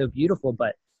eloquently and so beautiful,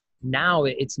 but now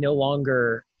it's no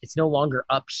longer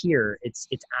up here. It's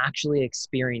actually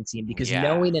experiencing, because Yeah,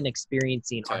 knowing and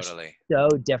experiencing are totally. so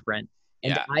different.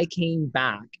 And Yeah. I came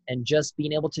back and just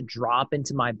being able to drop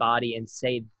into my body and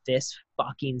say, this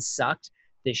fucking sucked.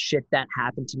 This shit that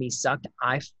happened to me sucked.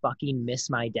 I fucking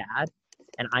miss my dad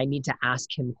and I need to ask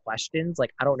him questions.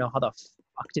 Like, I don't know how the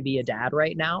fuck to be a dad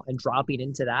right now. And dropping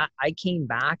into that, I came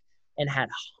back and had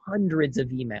hundreds of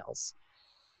emails.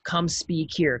 Come speak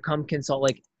here, come consult.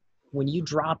 Like, when you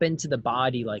drop into the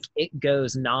body, like it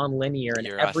goes non-linear in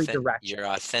every direction. Your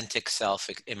authentic self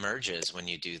emerges when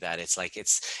you do that. It's like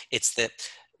it's the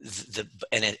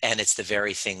and it's the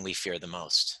very thing we fear the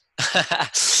most. And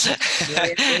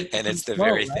We it's the float,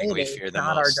 very thing right? we It's fear the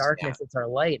not our most. Yeah. darkness, it's our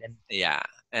light. And Yeah.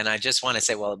 And I just want to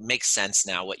say, well, it makes sense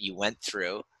now what you went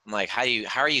through. I'm like, how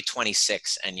are you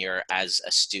 26 and you're as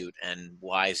astute and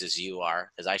wise as you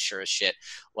are? Because I sure as shit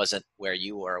wasn't where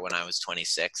you were when I was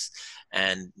 26.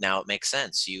 And now it makes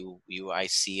sense. I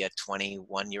see a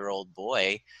 21-year-old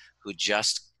boy who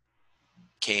just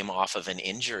came off of an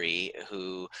injury,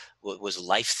 who was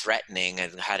life threatening,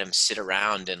 and had him sit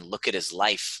around and look at his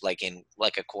life like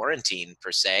a quarantine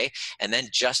per se, and then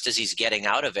just as he's getting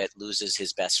out of it, loses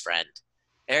his best friend.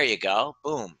 There you go.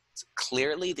 Boom.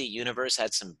 Clearly the universe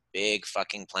had some big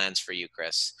fucking plans for you,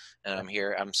 Chris. And I'm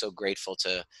here. I'm so grateful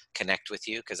to connect with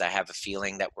you, because I have a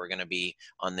feeling that we're going to be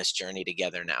on this journey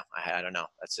together now. I don't know.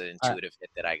 That's an uh, intuitive hit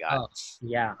that I got. oh,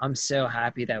 yeah, I'm so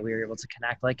happy that we were able to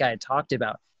connect. Like I had talked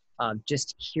about,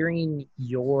 just hearing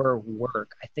your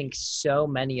work, I think so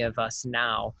many of us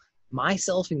now,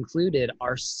 myself included,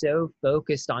 are so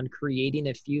focused on creating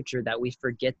a future that we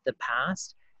forget the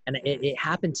past. And Mm, it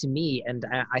happened to me, and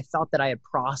I thought that I had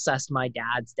processed my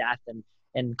dad's death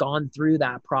and gone through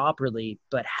that properly,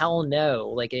 but hell no,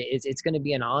 like it's going to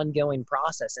be an ongoing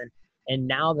process. And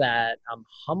now that I'm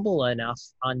humble enough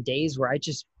on days where I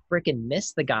just freaking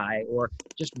miss the guy or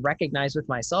just recognize with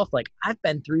myself, like I've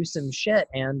been through some shit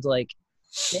and like,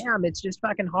 damn, it's just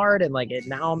fucking hard. And like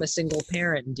now I'm a single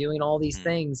parent and doing all these mm.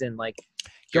 things and like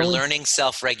You're going, learning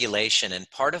self-regulation, and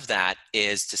part of that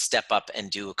is to step up and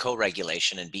do a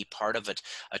co-regulation and be part of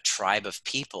a tribe of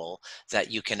people that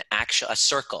you can actually, a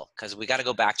circle, because we got to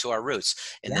go back to our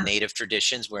roots. In the yeah, native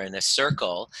traditions, we're in a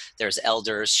circle. There's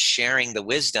elders sharing the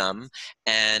wisdom,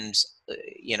 and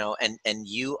and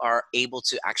you are able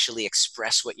to actually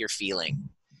express what you're feeling.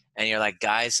 And you're like,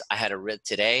 guys, I had a rip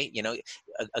today.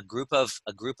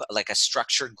 Like a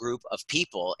structured group of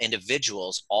people,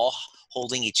 individuals, all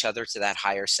holding each other to that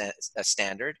higher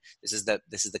standard. This is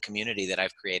the community that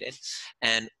I've created,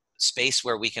 and space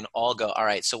where we can all go, all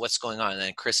right, so what's going on? And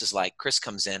then Chris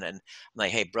comes in, and I'm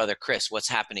like, hey brother Chris, what's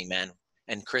happening, man?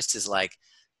 And Chris is like,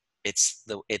 it's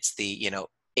the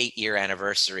 8-year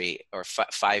anniversary, or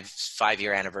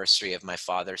 5-year anniversary of my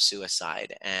father's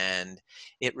suicide, and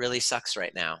it really sucks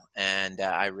right now. And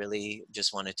I really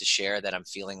just wanted to share that I'm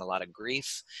feeling a lot of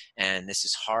grief, and this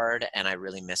is hard, and I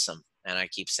really miss him. And I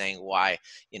keep saying, why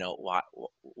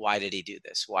did he do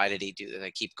this? Why did he do this?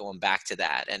 I keep going back to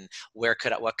that. And what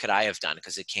could I have done?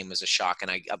 Because it came as a shock.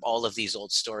 And all of these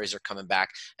old stories are coming back.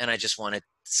 And I just wanted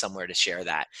somewhere to share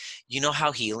that. You know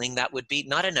how healing that would be?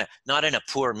 Not in a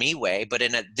poor me way, but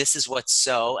in a, this is what's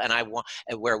so, and I want,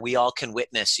 where we all can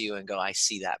witness you and go, I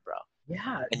see that, bro.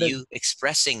 Yeah. And you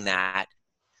expressing that,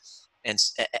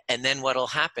 and then what'll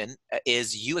happen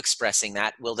is you expressing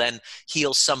that will then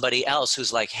heal somebody else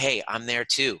who's like, hey, I'm there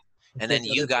too. And then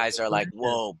you guys are like,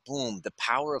 whoa, boom, the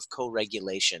power of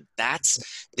co-regulation.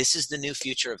 This is the new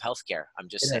future of healthcare. I'm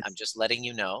just letting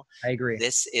you know. I agree.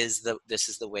 This is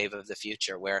the wave of the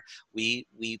future, where we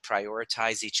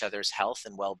prioritize each other's health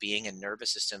and well-being and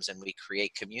nervous systems, and we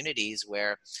create communities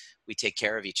where we take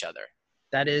care of each other.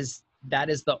 That is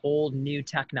the old new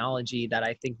technology that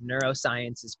I think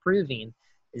neuroscience is proving,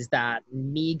 is that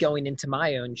me going into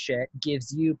my own shit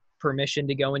gives you permission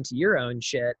to go into your own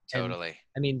shit. Totally. And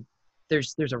I mean,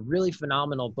 there's a really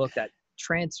phenomenal book that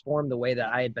transformed the way that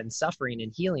I had been suffering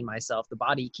and healing myself. The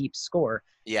Body Keeps Score.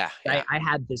 Yeah. I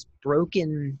had this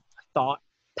broken thought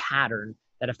pattern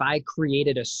that if I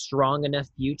created a strong enough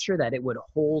future, that it would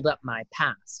hold up my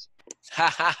past.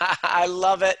 I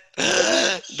love it.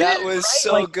 That was right?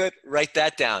 So like, good. Write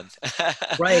that down.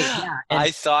 Right. Yeah. And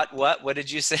I thought, what did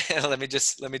you say? let me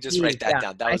just write that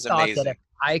down. That was amazing. I thought that if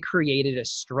I created a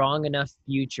strong enough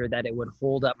future, that it would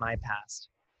hold up my past.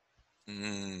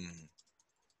 And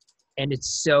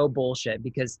it's so bullshit,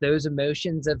 because those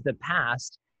emotions of the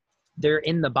past, they're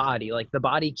in the body. Like the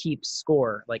body keeps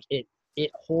score. Like it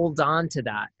holds on to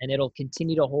that, and it'll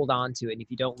continue to hold on to it. And if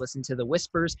you don't listen to the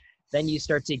whispers, then you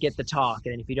start to get the talk.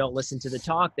 And if you don't listen to the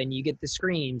talk, then you get the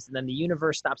screams. And then the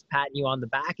universe stops patting you on the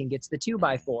back and gets the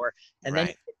 2x4. And then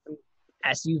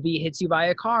SUV hits you by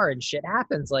a car and shit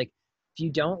happens. Like if you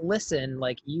don't listen,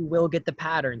 like you will get the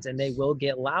patterns, and they will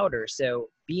get louder. So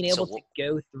being able to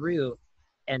go through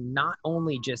and not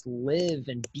only just live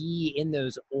and be in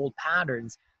those old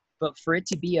patterns, but for it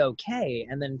to be okay,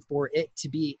 and then for it to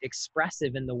be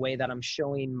expressive in the way that I'm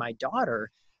showing my daughter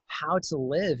how to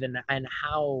live, and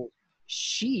how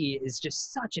she is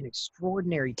just such an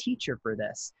extraordinary teacher for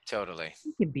this. Totally.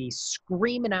 She could be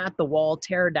screaming at the wall,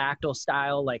 pterodactyl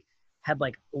style, like had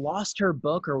like lost her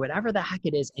book or whatever the heck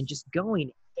it is, and just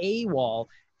going AWOL,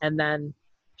 and then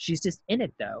she's just in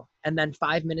it though. And then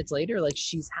 5 minutes later, like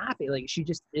she's happy. Like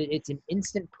it's an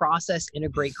instant process,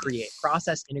 integrate, create,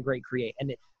 process, integrate, create.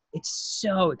 And it's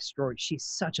so extraordinary. She's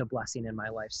such a blessing in my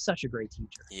life. Such a great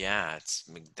teacher. Yeah,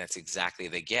 that's exactly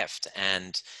the gift.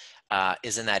 And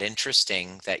isn't that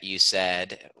interesting that you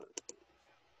said,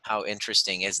 how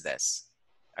interesting is this?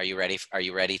 Are you ready? Are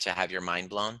you ready to have your mind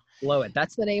blown? Blow it.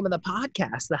 That's the name of the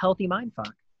podcast, The Healthy Mind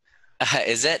Fuck.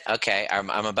 Is it? Okay.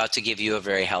 I'm about to give you a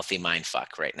very healthy mind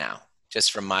fuck right now,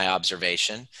 just from my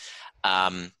observation.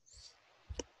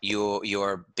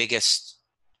 Your biggest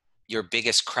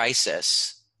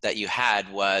crisis that you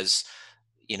had was,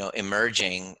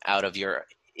 emerging out of your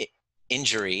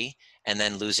injury and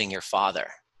then losing your father,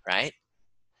 right?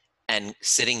 And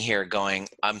sitting here going,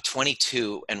 I'm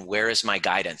 22 and where is my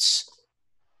guidance?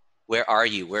 Where are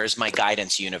you? Where's my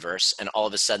guidance, universe? And all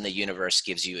of a sudden the universe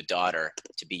gives you a daughter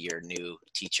to be your new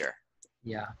teacher.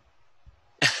 Yeah.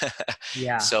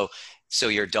 Yeah. So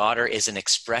your daughter is an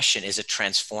expression, is a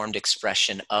transformed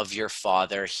expression of your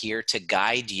father, here to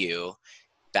guide you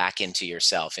back into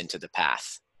yourself, into the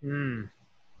path.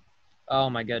 Oh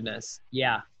my goodness.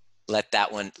 Yeah.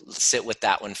 Sit with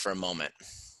that one for a moment.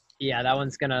 Yeah, that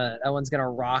one's gonna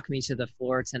rock me to the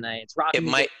floor tonight. It's rocking.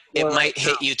 It might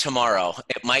hit you tomorrow.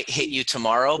 It might hit you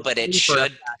tomorrow, but it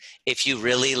should, if you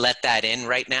really let that in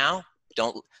right now.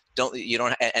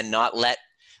 And not let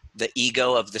the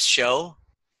ego of the show,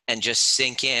 and just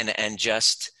sink in, and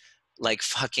just like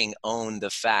fucking own the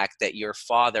fact that your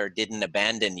father didn't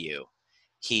abandon you.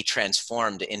 He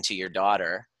transformed into your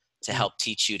daughter to help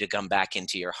teach you to come back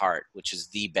into your heart, which is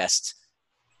the best.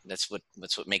 That's what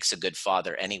makes a good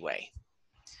father anyway.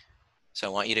 So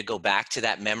I want you to go back to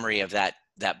that memory of that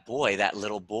boy, that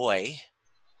little boy.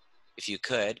 If you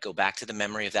could go back to the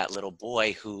memory of that little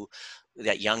boy,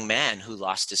 that young man who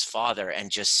lost his father, and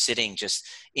just sitting just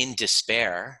in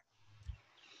despair.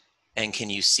 And can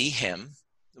you see him,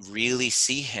 really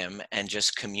see him, and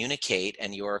just communicate?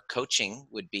 And your coaching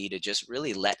would be to just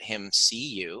really let him see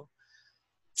you,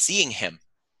 seeing him.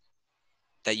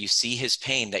 That you see his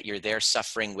pain, that you're there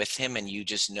suffering with him, and you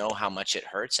just know how much it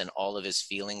hurts, and all of his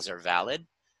feelings are valid.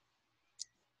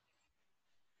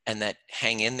 And that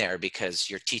hang in there,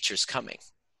 because your teacher's coming,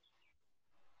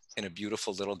 and a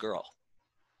beautiful little girl.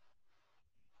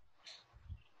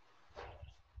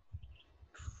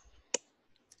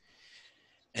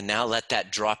 And now let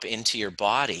that drop into your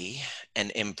body,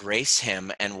 and embrace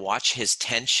him, and watch his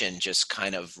tension just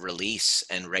kind of release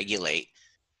and regulate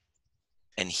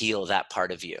and heal that part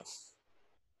of you.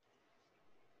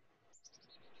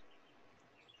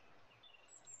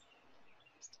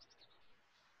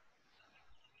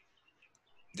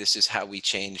 This is how we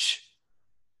change.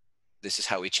 This is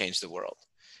how we change the world.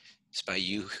 It's by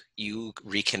you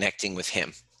reconnecting with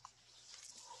him.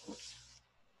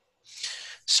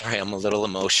 Sorry, I'm a little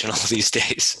emotional these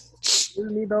days. You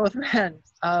and me both, man.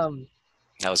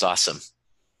 That was awesome.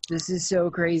 This is so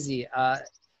crazy.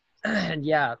 And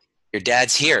yeah. Your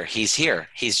dad's here. He's here.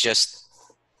 He's just,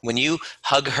 when you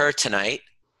hug her tonight,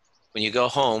 when you go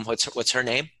home, what's her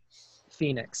name?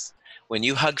 Phoenix. When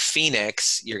you hug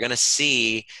Phoenix, you're going to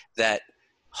see that,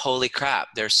 holy crap,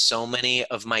 there's so many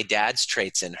of my dad's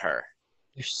traits in her.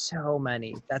 There's so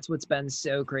many. That's what's been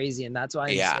so crazy. And that's why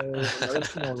I'm Yeah. so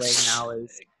emotional right now,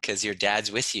 is because your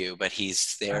dad's with you, but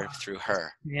he's there through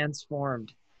her.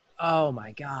 Transformed. Oh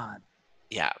my God.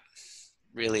 Yeah.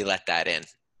 Really let that in.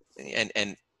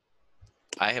 And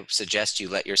I suggest you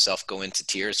let yourself go into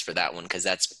tears for that one, because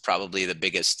that's probably the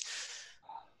biggest.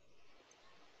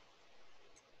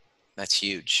 That's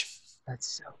huge. That's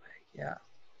so big. Yeah.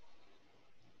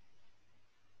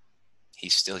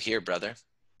 He's still here, brother.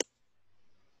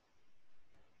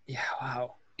 Yeah.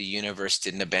 Wow. The universe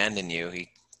didn't abandon you. He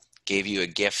gave you a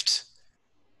gift.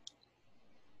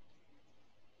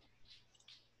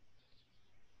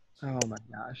 Oh my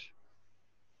gosh.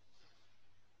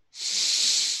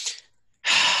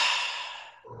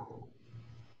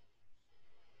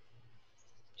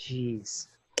 Jeez.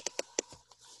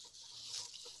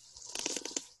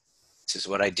 This is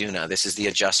what I do now. This is the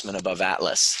adjustment above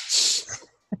Atlas.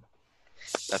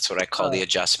 That's what I call the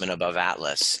adjustment above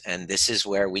Atlas. And this is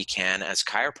where we can, as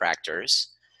chiropractors,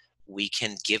 we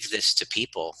can give this to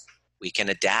people. We can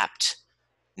adapt.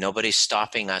 Nobody's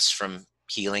stopping us from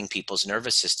healing people's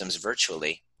nervous systems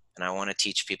virtually. And I want to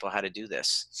teach people how to do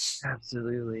this.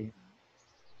 Absolutely.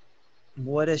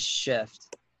 What a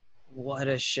shift. What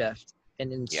a shift.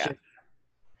 And in Yeah.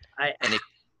 I And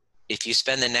if you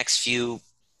spend the next few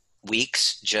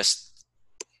weeks just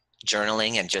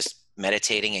journaling and just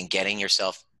meditating and getting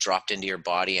yourself dropped into your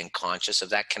body and conscious of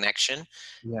that connection,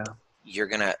 yeah. you're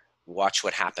going to watch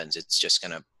what happens. It's just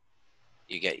going to,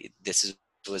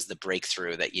 was the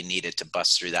breakthrough that you needed to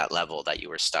bust through that level that you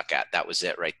were stuck at. That was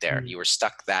it right there. You were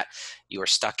stuck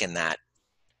in that.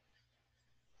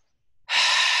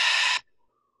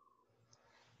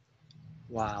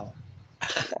 Wow.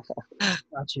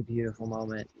 Such a beautiful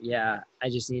moment. Yeah. I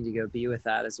just need to go be with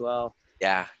that as well.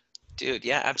 Yeah, dude.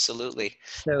 Yeah, absolutely.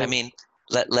 So, I mean,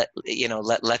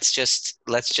 let's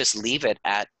just leave it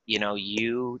at,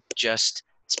 you just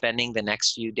spending the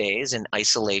next few days in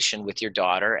isolation with your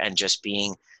daughter and just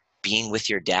being with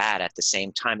your dad at the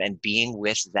same time, and being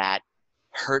with that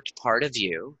hurt part of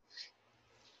you,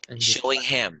 and showing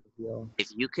him,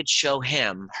 if you could show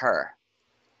him her,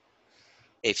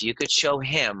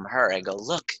 and go,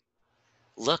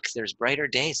 look, there's brighter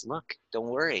days. Look, don't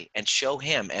worry. And show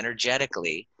him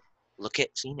energetically, look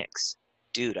at Phoenix.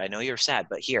 Dude, I know you're sad,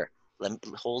 but here,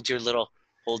 hold your little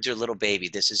baby.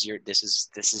 This is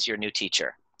your new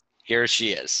teacher. Here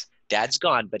she is. Dad's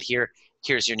gone, but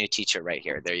here's your new teacher right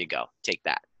here. There you go. Take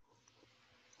that.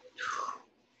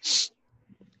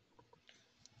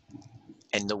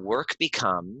 And the work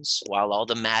becomes, while all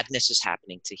the madness is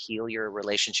happening, to heal your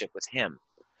relationship with him.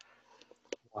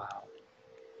 wow.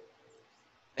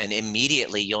 And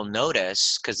immediately you'll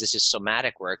notice, because this is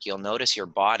somatic work, you'll notice your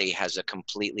body has a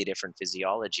completely different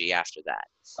physiology after that.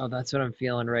 Oh, that's what I'm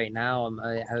feeling right now.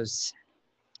 I was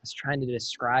trying to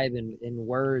describe in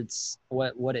words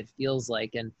what it feels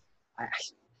like. And I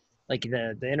like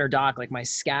the inner dock, like my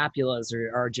scapulas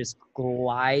are just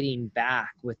gliding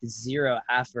back with zero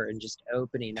effort and just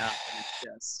opening up. And it's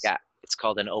just, yeah, it's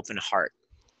called an open heart.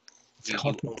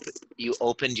 You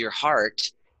opened your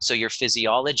heart, so your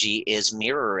physiology is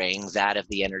mirroring that of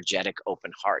the energetic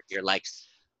open heart. You're like,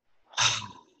 oh,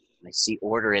 I see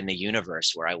order in the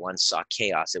universe where I once saw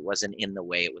chaos. It wasn't in the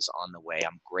way, it was on the way.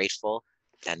 I'm grateful.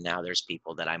 And now there's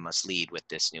people that I must lead with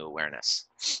this new awareness.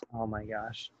 oh my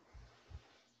gosh.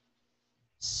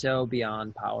 So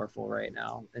beyond powerful right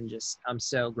now. And just, I'm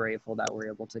so grateful that we're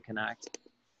able to connect.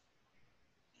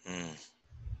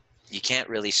 You can't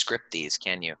really script these,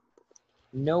 can you?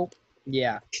 Nope.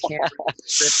 Yeah. Can't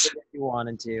script it if you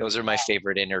wanted to. Those are my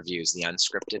favorite interviews, the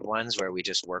unscripted ones where we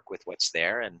just work with what's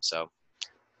there. And so,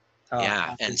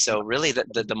 yeah. And so really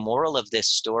the moral of this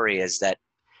story is that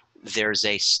there's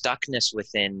a stuckness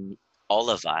within all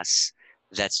of us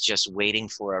that's just waiting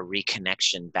for a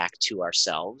reconnection back to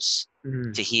ourselves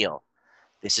to heal.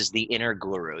 This is the inner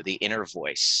guru, the inner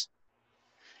voice.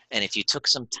 And if you took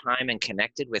some time and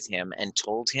connected with him and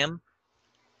told him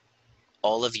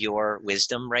all of your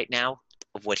wisdom right now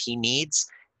of what he needs,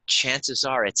 chances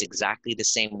are it's exactly the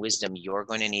same wisdom you're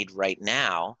going to need right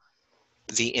now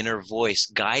the inner voice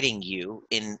guiding you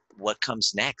in what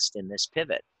comes next in this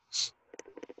pivot.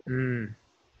 Mm.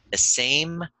 The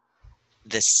same.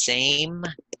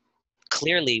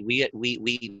 Clearly,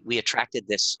 we attracted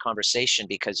this conversation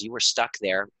because you were stuck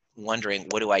there wondering,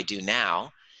 what do I do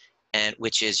now? And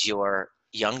which is your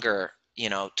younger,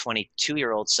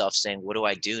 22-year-old self saying, what do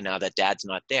I do now that dad's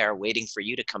not there, waiting for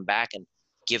you to come back and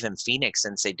give him Phoenix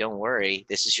and say, don't worry,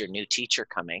 this is your new teacher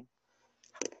coming.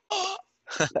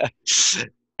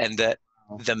 And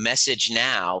the message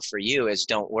now for you is,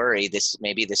 don't worry,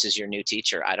 maybe this is your new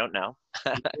teacher. I don't know.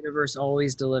 The universe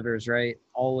always delivers, right?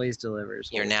 Always delivers.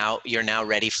 You're now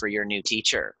ready for your new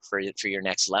teacher, for your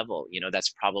next level. That's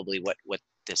probably what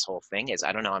this whole thing is.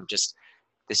 I don't know.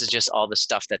 This is just all the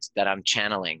stuff that I'm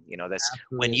channeling. That's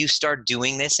Absolutely. When you start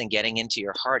doing this and getting into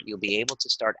your heart, you'll be able to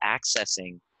start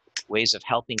accessing ways of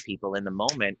helping people in the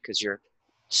moment, because you're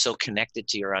so connected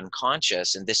to your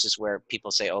unconscious. And this is where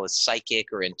people say, oh, it's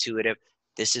psychic or intuitive.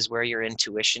 This is where your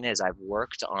intuition is. I've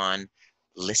worked on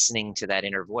listening to that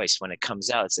inner voice. When it comes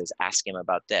out, it says, ask him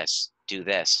about this, do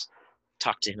this,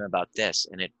 talk to him about this.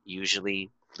 And it usually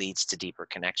leads to deeper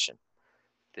connection.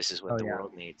 This is what the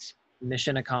world needs.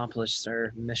 Mission accomplished,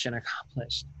 sir. Mission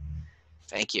accomplished.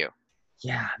 Thank you.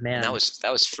 Yeah, man. And that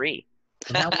was free.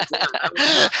 That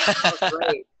was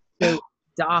great. So,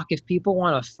 Doc, if people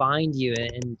want to find you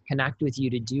and connect with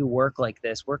you to do work like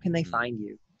this, where can they find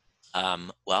you?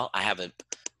 Well,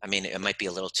 it might be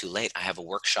a little too late. I have a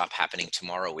workshop happening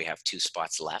tomorrow. We have 2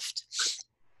 spots left.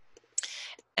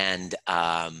 And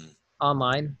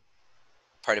online?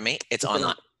 Pardon me? It's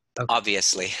online. Okay.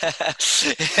 Obviously.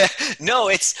 No,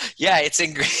 it's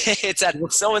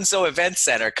at so-and-so event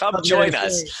center. Come join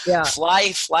us. Yeah.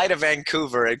 Fly to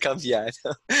Vancouver and come. Yeah.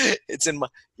 It's in my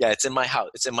house.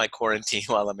 It's in my quarantine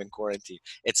while I'm in quarantine.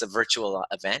 It's a virtual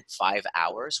event, 5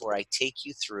 hours, where I take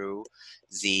you through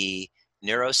the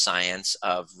neuroscience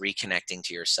of reconnecting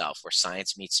to yourself, where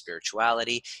science meets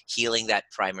spirituality, healing that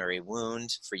primary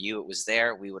wound. For you, it was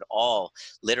there. We would all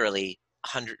literally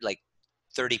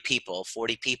 30 people,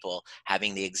 40 people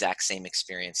having the exact same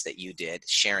experience that you did,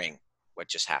 sharing what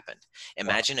just happened.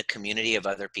 Imagine a community of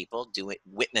other people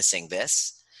witnessing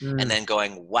this and then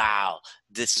going, wow,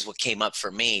 this is what came up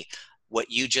for me. What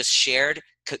you just shared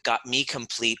got me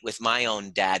complete with my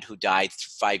own dad who died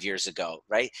 5 years ago,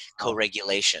 right?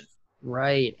 Co-regulation.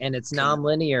 Right. And it's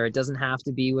non-linear. It doesn't have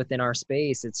to be within our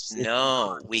space.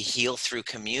 We heal through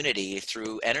community,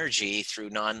 through energy, through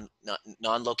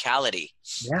non-locality,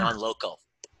 non-local.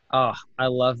 Oh, I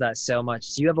love that so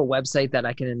much. Do you have a website that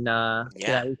I can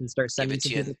that we can start sending to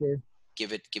people to?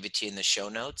 Give it to you in the show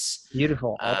notes.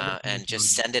 Beautiful. And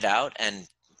just send it out and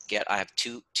I have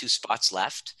two spots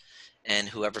left. And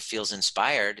whoever feels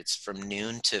inspired, it's from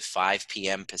noon to 5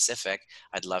 p.m. Pacific.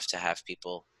 I'd love to have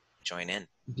people join in.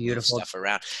 Beautiful. Move stuff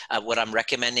around. What I'm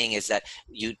recommending is that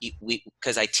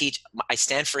because I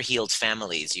stand for healed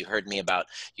families. You heard me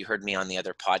on the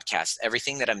other podcast.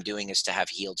 Everything that I'm doing is to have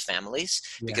healed families,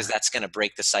 because that's going to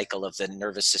break the cycle of the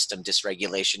nervous system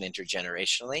dysregulation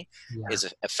intergenerationally. Is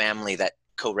a family that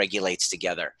co-regulates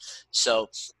together. So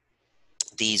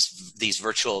these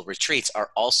virtual retreats are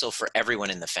also for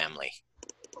everyone in the family.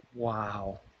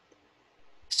 Wow.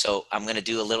 So I'm going to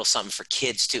do a little something for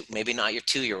kids too. Maybe not your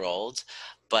 2-year-old,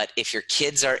 but if your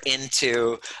kids are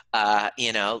into,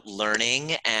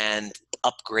 learning and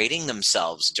upgrading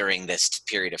themselves during this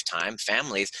period of time,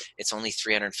 families, it's only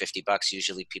 $350.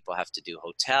 Usually people have to do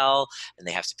hotel and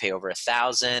they have to pay over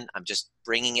 $1,000. I'm just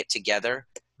bringing it together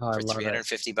for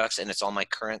 $350, and it's all my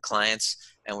current clients,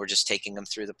 and we're just taking them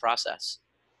through the process.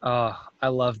 Oh, I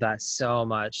love that so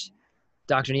much.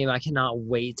 Dr. Nima, I cannot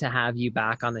wait to have you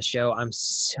back on the show. I'm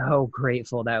so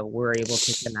grateful that we're able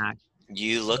to connect.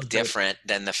 You look different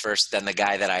than the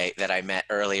guy that I met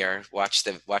earlier. Watch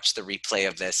the replay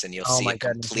of this, and you'll see a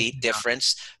complete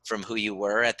difference from who you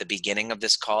were at the beginning of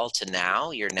this call to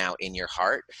now. You're now in your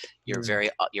heart. You're very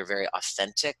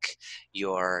authentic.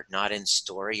 You're not in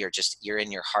story. You're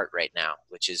in your heart right now,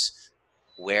 which is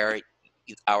where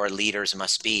our leaders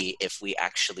must be if we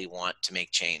actually want to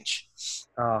make change.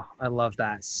 Oh, I love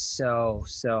that so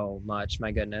much.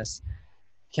 My goodness.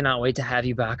 Cannot wait to have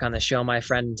you back on the show, my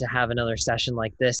friend, to have another session like this.